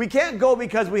tournaments. We can't go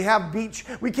because we have beach.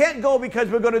 We can't go because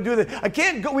we're going to do this.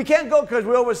 We can't go because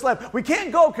we overslept. We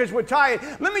can't go because we're tired.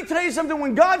 Let me tell you something.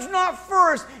 When God's not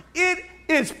first, it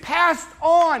is passed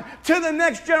on to the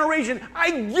next generation.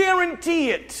 I guarantee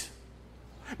it.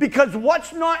 Because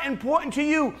what's not important to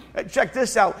you, check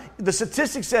this out, the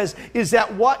statistic says, is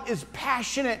that what is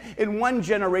passionate in one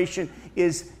generation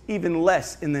is even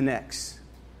less in the next,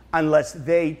 unless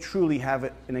they truly have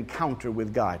an encounter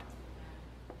with God.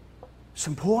 It's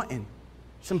important.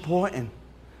 It's important.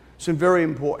 It's very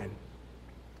important.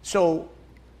 So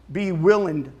be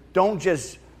willing. Don't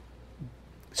just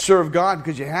serve God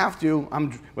because you have to.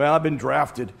 I've been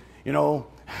drafted. You know,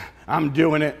 I'm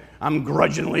doing it. I'm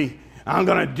grudgingly. I'm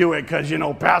going to do it because,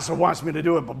 Pastor wants me to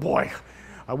do it. But boy,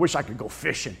 I wish I could go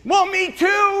fishing. Well, me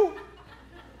too.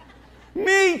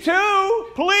 Me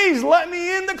too. Please let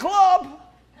me in the club.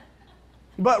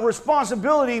 But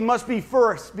responsibility must be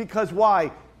first because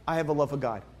why? I have a love for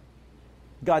God.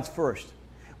 God's first.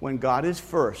 When God is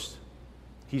first,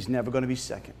 He's never going to be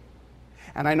second.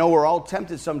 And I know we're all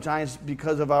tempted sometimes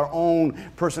because of our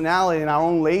own personality and our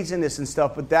own laziness and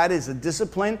stuff, but that is a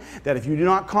discipline that if you do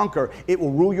not conquer, it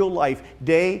will rule your life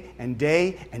day and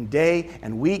day and day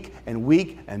and week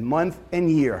and month and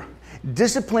year.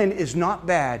 Discipline is not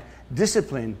bad.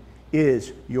 Discipline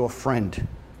is your friend.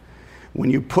 When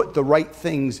you put the right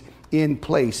things in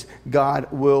place,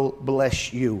 God will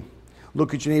bless you.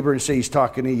 Look at your neighbor and say, He's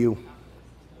talking to you.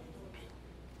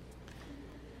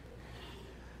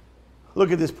 Look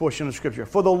at this portion of Scripture.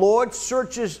 For the Lord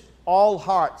searches all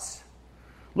hearts.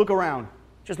 Look around.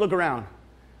 Just look around.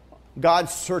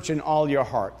 God's searching all your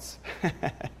hearts. Isn't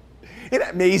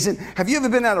that amazing? Have you ever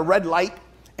been at a red light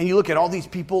and you look at all these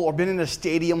people, or been in a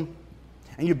stadium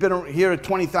and you've been here at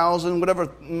 20,000, whatever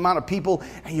amount of people,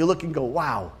 and you look and go,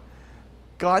 wow,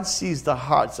 God sees the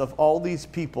hearts of all these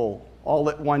people all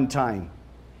at one time.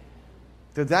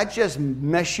 Did that just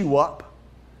mess you up?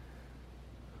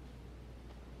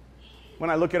 When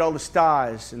I look at all the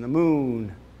stars and the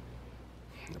moon,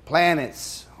 the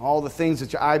planets, all the things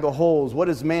that your eye beholds, what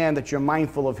is man that you're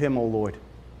mindful of him, O Lord?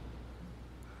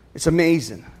 It's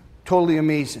amazing. Totally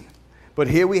amazing. But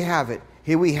here we have it.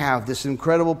 Here we have this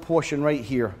incredible portion right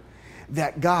here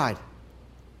that God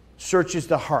searches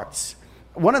the hearts.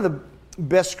 One of the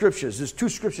best scriptures, there's two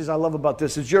scriptures I love about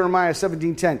this, is Jeremiah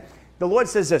 17:10. The Lord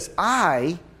says this,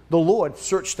 I, the Lord,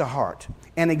 search the heart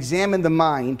and examine the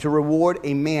mind to reward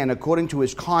a man according to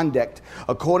his conduct,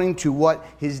 according to what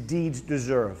his deeds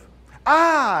deserve.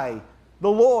 I, the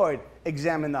Lord,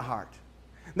 examine the heart.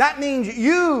 That means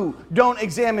you don't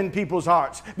examine people's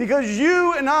hearts, because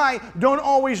you and I don't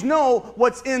always know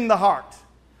what's in the heart.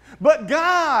 But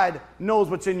God knows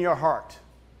what's in your heart.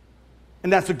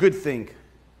 And that's a good thing.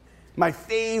 My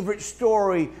favorite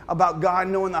story about God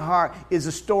knowing the heart is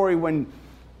a story when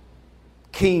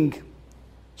King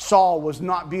Saul was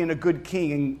not being a good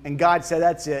king, and God said,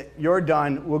 that's it, you're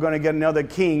done, we're going to get another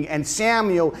king. And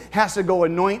Samuel has to go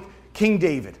anoint King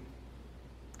David.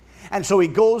 And so he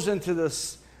goes into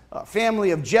this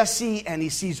family of Jesse, and he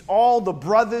sees all the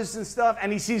brothers and stuff,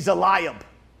 and he sees Eliab.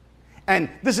 And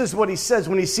this is what he says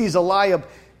when he sees Eliab.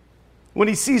 When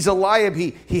he sees Eliab,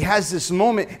 he has this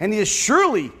moment, and he is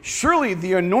surely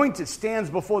the anointed stands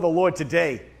before the Lord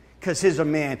today, because he's a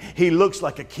man. He looks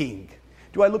like a king.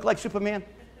 Do I look like Superman?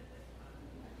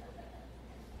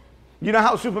 You know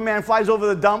how Superman flies over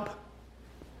the dump?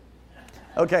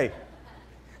 Okay.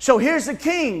 So here's the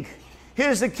king.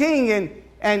 Here's the king,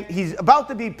 and he's about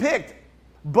to be picked,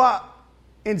 but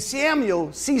in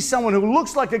Samuel sees someone who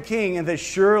looks like a king, and says,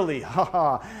 surely,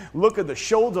 look at the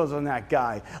shoulders on that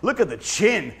guy. Look at the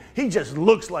chin. He just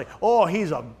looks like,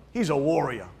 he's a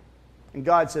warrior. And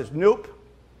God says, nope.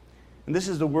 And this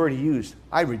is the word he used.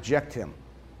 I reject him.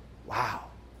 Wow.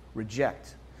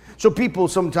 Reject. So people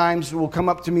sometimes will come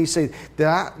up to me and say,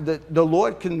 the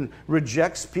Lord can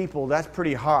reject people. That's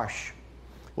pretty harsh.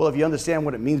 Well, if you understand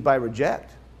what it means by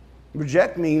reject.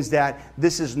 Reject means that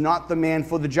this is not the man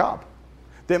for the job.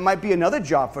 There might be another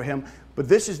job for him, but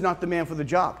this is not the man for the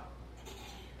job.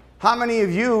 How many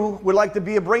of you would like to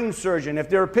be a brain surgeon? If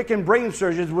they were picking brain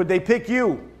surgeons, would they pick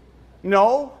you?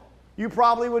 No. You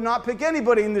probably would not pick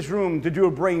anybody in this room to do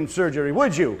a brain surgery,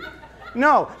 would you?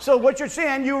 No. So what you're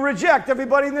saying, you reject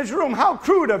everybody in this room. How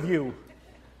crude of you.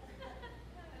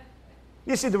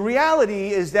 You see, the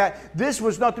reality is that this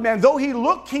was not the man. Though he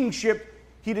looked kingship,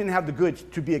 he didn't have the goods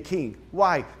to be a king.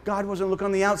 Why? God wasn't looking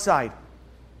on the outside.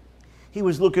 He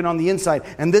was looking on the inside.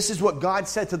 And this is what God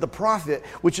said to the prophet,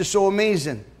 which is so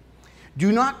amazing.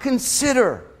 Do not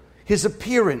consider his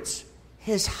appearance,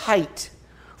 his height,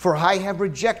 for I have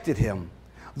rejected him.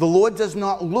 The Lord does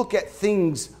not look at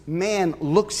things man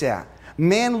looks at.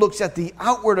 Man looks at the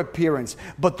outward appearance,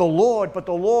 but the Lord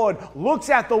looks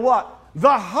at the what?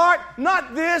 The heart,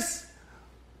 not this.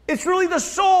 It's really the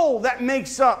soul that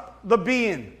makes up the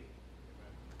being.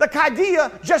 The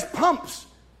cardia just pumps.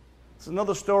 It's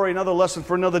another story, another lesson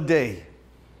for another day.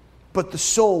 But the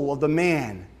soul of the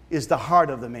man is the heart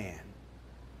of the man.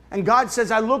 And God says,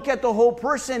 I look at the whole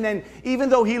person, and even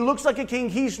though he looks like a king,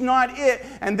 he's not it.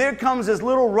 And there comes this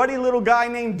little ruddy little guy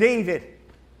named David.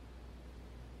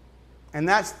 And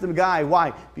that's the guy.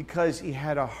 Why? Because he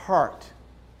had a heart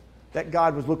that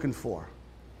God was looking for.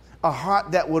 A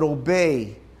heart that would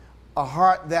obey. A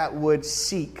heart that would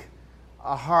seek.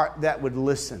 A heart that would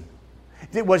listen.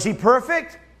 Was he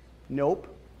perfect?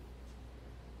 Nope.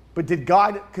 But did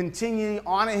God continue to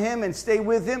honor him and stay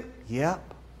with him?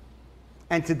 Yep.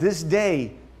 And to this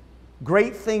day,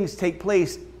 great things take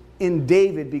place in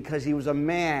David because he was a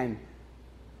man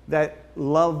that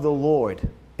loved the Lord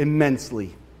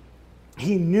immensely.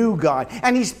 He knew God.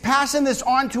 And he's passing this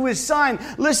on to his son.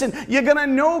 Listen, you're going to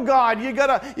know God. You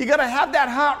gotta have that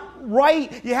heart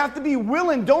right. You have to be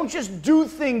willing. Don't just do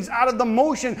things out of the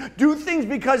motion. Do things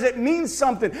because it means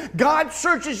something. God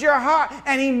searches your heart,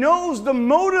 and he knows the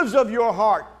motives of your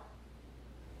heart.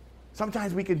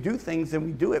 Sometimes we can do things and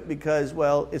we do it because,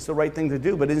 well, it's the right thing to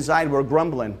do, but inside we're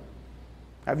grumbling.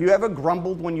 Have you ever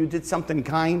grumbled when you did something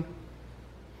kind?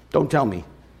 Don't tell me.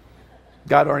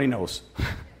 God already knows.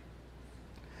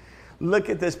 Look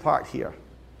at this part here.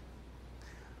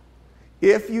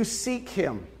 If you seek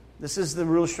him, this is the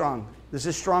real strong. This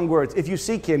is strong words. If you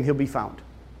seek him, he'll be found.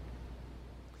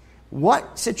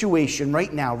 What situation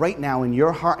right now in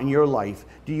your heart and your life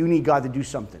do you need God to do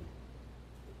something?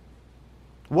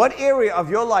 What area of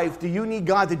your life do you need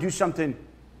God to do something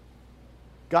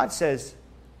God says,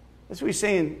 that's what he's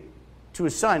saying to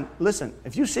his son. Listen,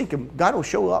 if you seek him, God will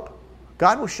show up.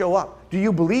 God will show up. Do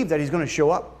you believe that he's going to show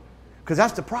up? Because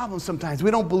that's the problem sometimes. We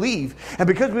don't believe. And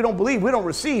because we don't believe, we don't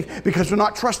receive because we're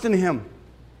not trusting him.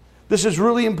 This is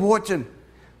really important.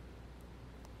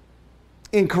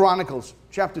 In Chronicles,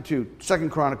 chapter 2, 2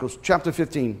 Chronicles, chapter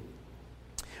 15,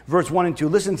 verse 1 and 2.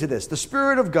 Listen to this. The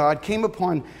Spirit of God came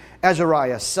upon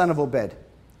Azariah, son of Obed.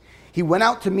 He went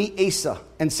out to meet Asa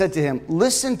and said to him,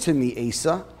 listen to me,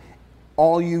 Asa,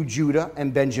 all you Judah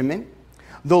and Benjamin.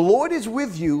 The Lord is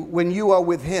with you when you are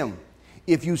with him.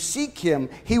 If you seek him,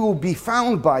 he will be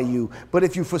found by you. But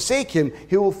if you forsake him,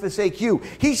 he will forsake you.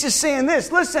 He's just saying this.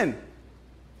 Listen.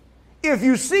 If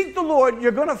you seek the Lord,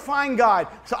 you're going to find God.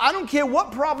 So I don't care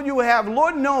what problem you have.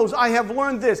 Lord knows I have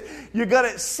learned this. You got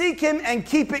to seek him and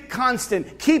keep it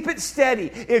constant. Keep it steady.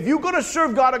 If you're going to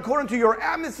serve God according to your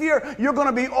atmosphere, you're going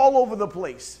to be all over the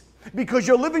place. Because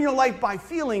you're living your life by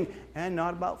feeling and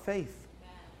not about faith.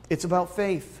 It's about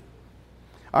faith.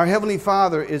 Our Heavenly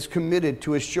Father is committed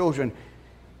to his children.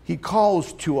 He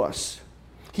calls to us.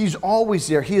 He's always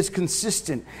there. He is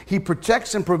consistent. He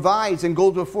protects and provides and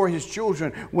goes before his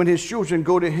children when his children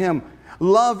go to him.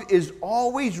 Love is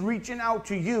always reaching out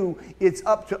to you. It's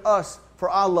up to us for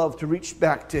our love to reach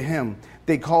back to him.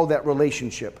 They call that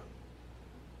relationship.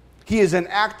 He is an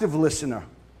active listener.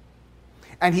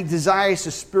 And he desires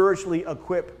to spiritually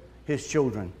equip his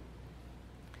children.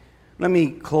 Let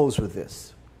me close with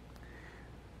this.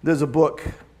 There's a book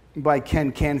by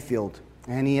Ken Canfield.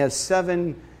 And he has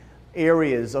 7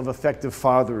 areas of effective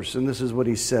fathers, and this is what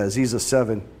he says. These are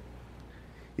 7.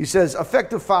 He says,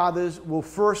 effective fathers will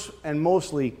first and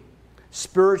mostly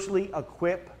spiritually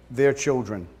equip their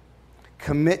children,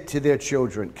 commit to their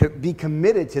children, be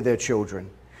committed to their children,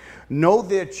 know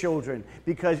their children,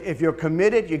 because if you're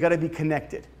committed, you got to be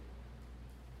connected.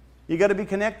 You got to be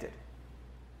connected.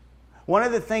 One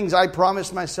of the things I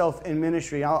promised myself in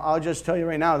ministry, I'll just tell you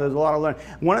right now, there's a lot to learn.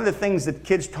 One of the things that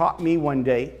kids taught me one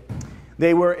day,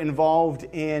 they were involved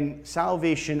in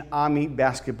Salvation Army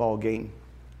basketball game.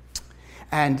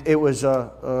 And it was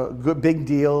a good big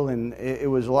deal, and it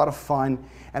was a lot of fun.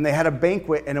 And they had a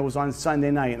banquet, and it was on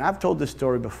Sunday night. And I've told this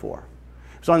story before.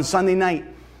 It was on Sunday night.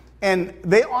 And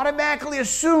they automatically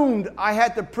assumed I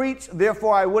had to preach,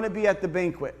 therefore I wouldn't be at the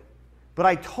banquet. But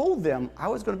I told them I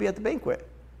was going to be at the banquet.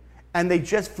 And they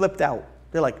just flipped out.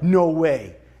 They're like, no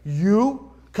way. You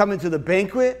coming to the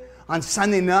banquet on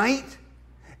Sunday night?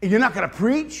 And you're not going to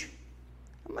preach?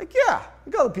 I'm like, yeah.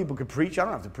 Other people could preach. I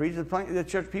don't have to preach. The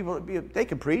church people, they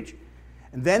can preach.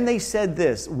 And then they said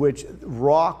this, which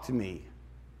rocked me.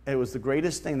 It was the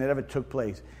greatest thing that ever took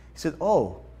place. He said,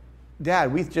 oh,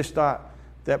 Dad, we just thought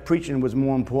that preaching was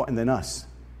more important than us.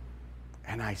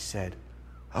 And I said,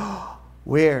 oh,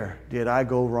 where did I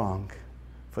go wrong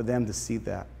for them to see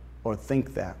that or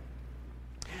think that?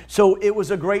 So it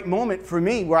was a great moment for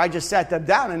me where I just sat them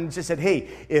down and just said, hey,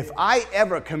 if I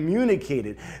ever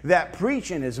communicated that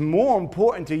preaching is more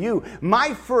important to you,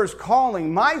 my first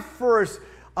calling, my first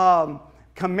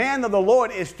command of the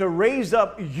Lord is to raise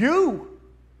up you.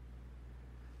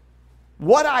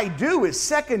 What I do is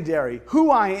secondary. Who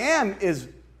I am is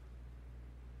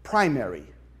primary.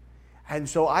 And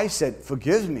so I said,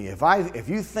 forgive me. If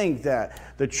you think that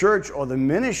the church or the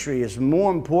ministry is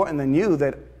more important than you,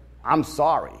 that I'm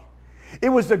sorry. It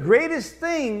was the greatest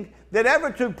thing that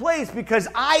ever took place because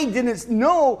I didn't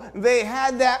know they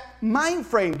had that mind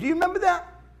frame. Do you remember that?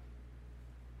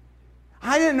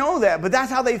 I didn't know that, but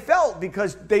that's how they felt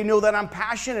because they know that I'm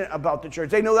passionate about the church.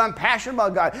 They know that I'm passionate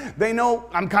about God. They know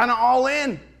I'm kind of all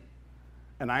in.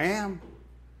 And I am.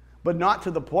 But not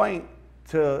to the point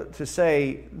to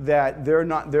say that they're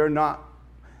not,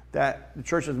 that the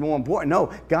church is more important.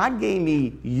 No, God gave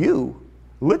me you.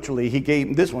 Literally, he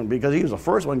gave this one because he was the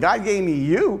first one. God gave me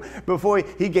you before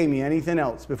he gave me anything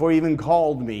else, before he even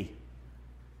called me.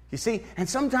 You see? And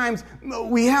sometimes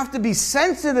we have to be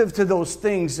sensitive to those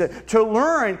things to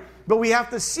learn, but we have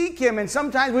to seek him. And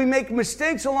sometimes we make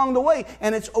mistakes along the way,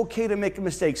 and it's okay to make a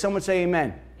mistake. Someone say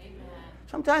amen.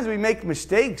 Sometimes we make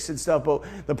mistakes and stuff, but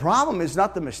the problem is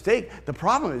not the mistake. The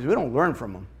problem is we don't learn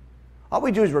from them. All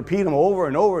we do is repeat them over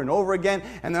and over and over again,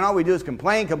 and then all we do is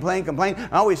complain.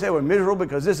 And all we say we're miserable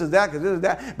because this is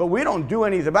that, but we don't do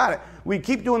anything about it. We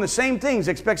keep doing the same things,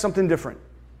 expect something different.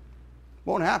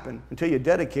 Won't happen until you're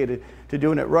dedicated to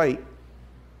doing it right.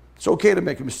 It's okay to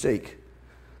make a mistake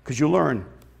because you learn,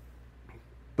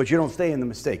 but you don't stay in the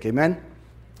mistake. Amen?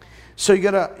 So you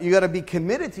gotta be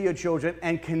committed to your children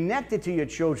and connected to your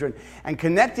children. And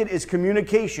connected is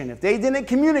communication. If they didn't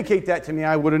communicate that to me,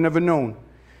 I would have never known.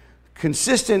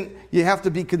 Consistent, you have to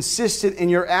be consistent in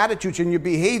your attitudes and your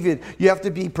behavior. You have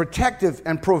to be protective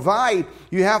and provide.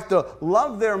 You have to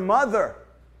love their mother.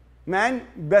 Man,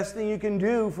 best thing you can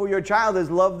do for your child is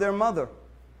love their mother.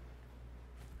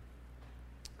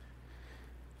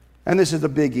 And this is the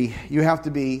biggie. You have to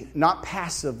be not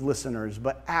passive listeners,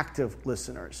 but active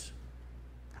listeners.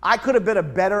 I could have been a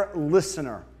better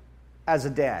listener as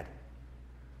a dad.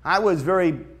 I was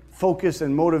very focused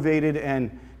and motivated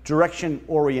and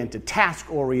direction-oriented,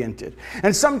 task-oriented.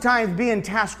 And sometimes being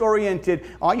task-oriented,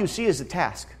 all you see is a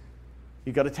task.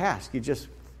 You got a task.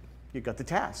 You got the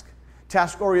task.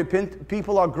 Task-oriented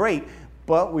people are great,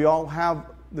 but we all have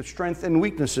the strengths and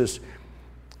weaknesses.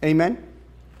 Amen?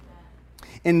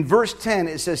 In verse 10,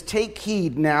 it says, "Take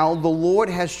heed now, the Lord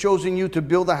has chosen you to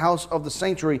build the house of the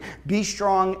sanctuary. Be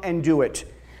strong and do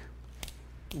it."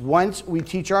 Once we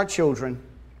teach our children,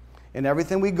 and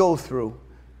everything we go through,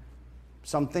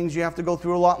 some things you have to go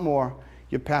through a lot more,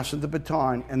 you're passing the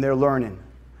baton and they're learning.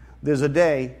 There's a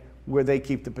day where they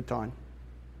keep the baton.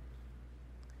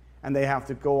 And they have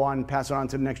to go on and pass it on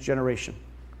to the next generation.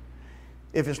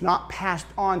 If it's not passed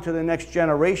on to the next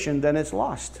generation, then it's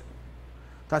lost.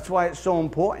 That's why it's so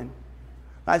important.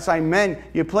 That's why men,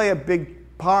 you play a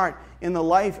big part in the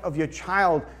life of your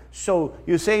child. So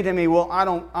you say to me, well,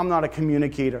 I'm not a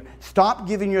communicator. Stop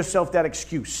giving yourself that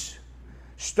excuse.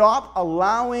 Stop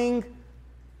allowing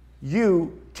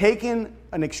you taking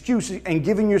an excuse and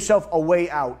giving yourself a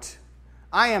way out.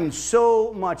 I am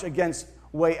so much against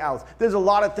way out. There's a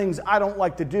lot of things I don't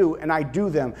like to do, and I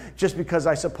do them just because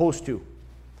I'm supposed to.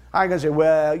 I can say,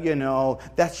 well,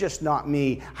 that's just not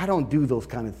me. I don't do those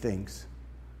kind of things.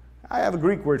 I have a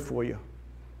Greek word for you.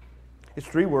 It's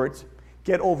 3 words.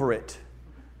 Get over it.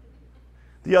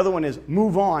 The other one is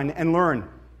move on and learn.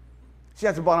 See,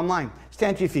 that's the bottom line.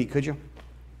 Stand to your feet, could you?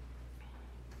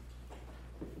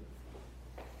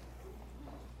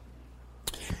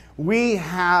 We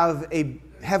have a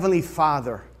Heavenly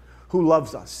Father who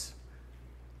loves us.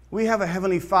 We have a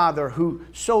Heavenly Father who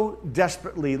so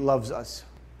desperately loves us.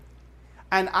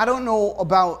 And I don't know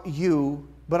about you,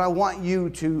 but I want you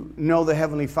to know the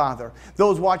Heavenly Father.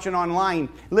 Those watching online,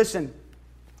 listen,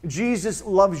 Jesus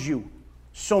loves you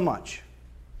so much.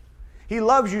 He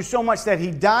loves you so much that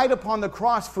He died upon the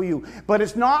cross for you. But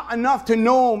it's not enough to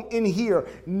know Him in here.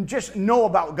 Just know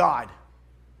about God.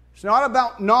 It's not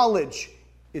about knowledge.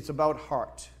 It's about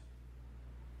heart.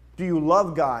 Do you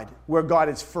love God where God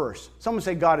is first? Someone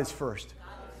say God is first.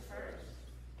 God is first.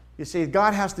 You see,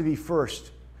 God has to be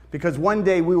first because one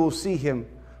day we will see Him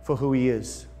for who He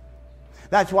is.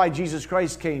 That's why Jesus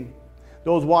Christ came.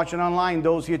 Those watching online,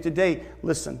 those here today,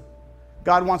 listen.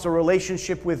 God wants a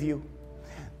relationship with you.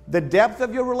 The depth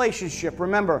of your relationship,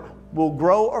 remember, will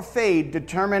grow or fade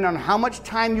determined on how much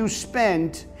time you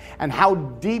spend and how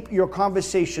deep your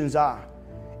conversations are.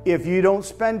 If you don't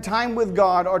spend time with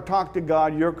God or talk to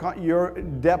God, your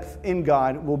depth in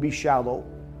God will be shallow.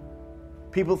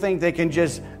 People think they can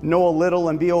just know a little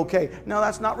and be okay. No,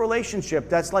 that's not relationship.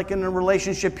 That's like in a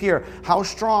relationship here. How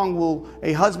strong will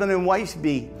a husband and wife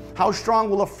be? How strong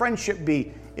will a friendship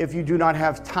be if you do not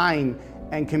have time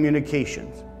and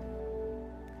communications?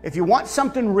 If you want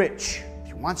something rich, if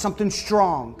you want something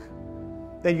strong,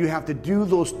 then you have to do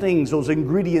those things, those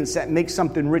ingredients that make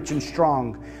something rich and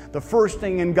strong. The first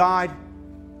thing in God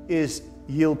is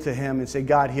yield to Him and say,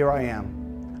 God, here I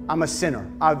am. I'm a sinner.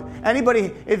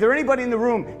 Is there anybody in the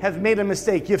room has made a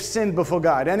mistake? You've sinned before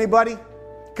God. Anybody?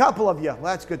 A couple of you. Well,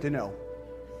 that's good to know.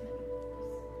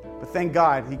 But thank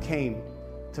God He came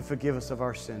to forgive us of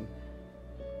our sin.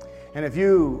 And if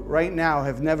you right now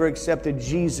have never accepted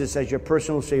Jesus as your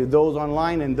personal Savior, those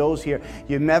online and those here,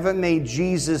 you've never made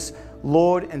Jesus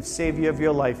Lord and Savior of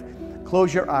your life,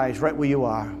 close your eyes right where you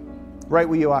are. Right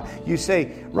where you are. You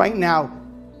say, right now,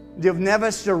 you've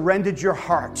never surrendered your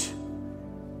heart.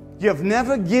 You've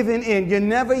never given in. You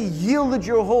never yielded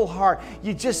your whole heart.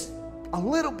 You just a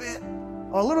little bit,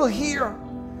 a little here.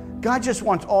 God just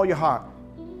wants all your heart.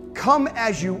 Come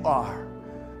as you are.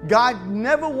 God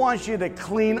never wants you to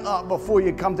clean up before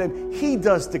you come to Him. He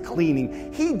does the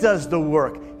cleaning. He does the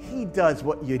work. He does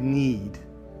what you need.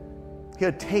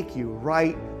 He'll take you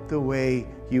right the way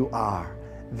you are.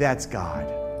 That's God.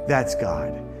 That's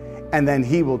God. And then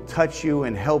He will touch you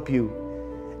and help you.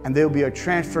 And there will be a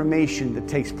transformation that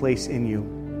takes place in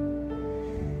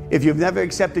you. If you've never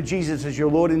accepted Jesus as your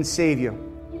Lord and Savior,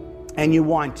 and you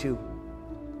want to,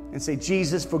 and say,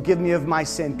 Jesus, forgive me of my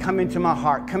sin. Come into my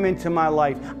heart. Come into my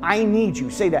life. I need you.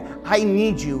 Say that. I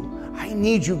need you. I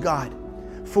need you, God.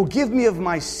 Forgive me of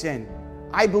my sin.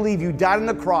 I believe you died on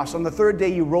the cross. On the 3rd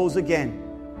day, you rose again.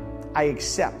 I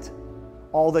accept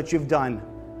all that you've done.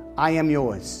 I am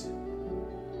yours.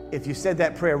 If you said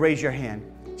that prayer, raise your hand.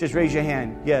 Just raise your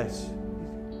hand. Yes.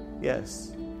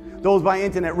 Yes. Those by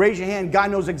internet, raise your hand.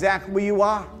 God knows exactly where you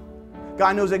are.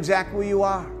 God knows exactly where you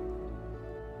are.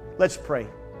 Let's pray.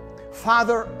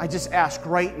 Father, I just ask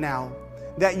right now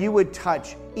that you would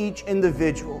touch each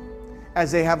individual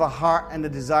as they have a heart and a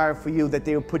desire for you, that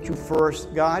they would put you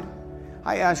first, God.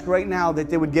 I ask right now that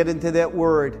they would get into that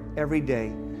word every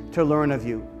day to learn of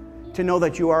you, to know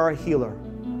that you are a healer,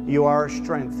 you are our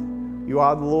strength, you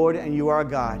are the Lord, and you are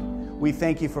God. We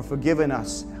thank you for forgiving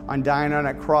us on dying on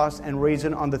that cross and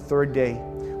raising on the third day.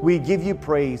 We give you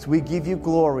praise. We give you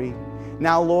glory.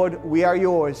 Now, Lord, we are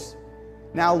yours.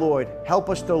 Now, Lord, help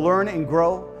us to learn and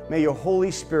grow. May your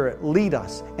Holy Spirit lead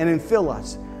us and infill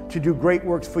us to do great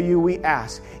works for you, we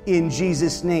ask. In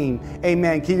Jesus' name,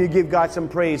 amen. Can you give God some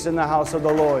praise in the house of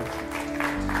the Lord?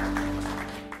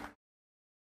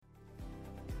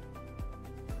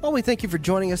 Well, we thank you for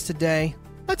joining us today.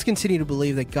 Let's continue to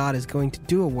believe that God is going to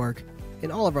do a work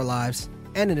in all of our lives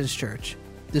and in His church,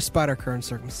 despite our current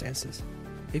circumstances.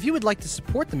 If you would like to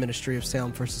support the ministry of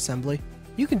Salem First Assembly,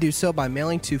 you can do so by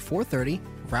mailing to 430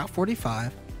 Route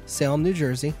 45, Salem, New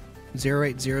Jersey,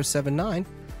 08079,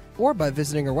 or by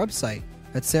visiting our website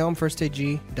at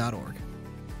salemfirstag.org.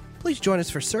 Please join us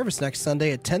for service next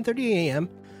Sunday at 10:30 a.m.,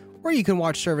 or you can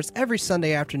watch service every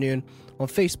Sunday afternoon on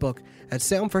Facebook at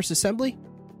Salem First Assembly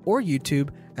or YouTube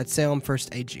at Salem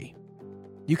First AG.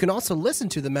 You can also listen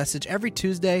to the message every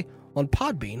Tuesday on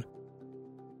Podbean.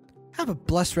 Have a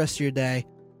blessed rest of your day.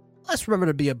 Let's remember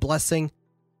to be a blessing,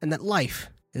 and that life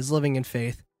is living in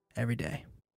faith every day.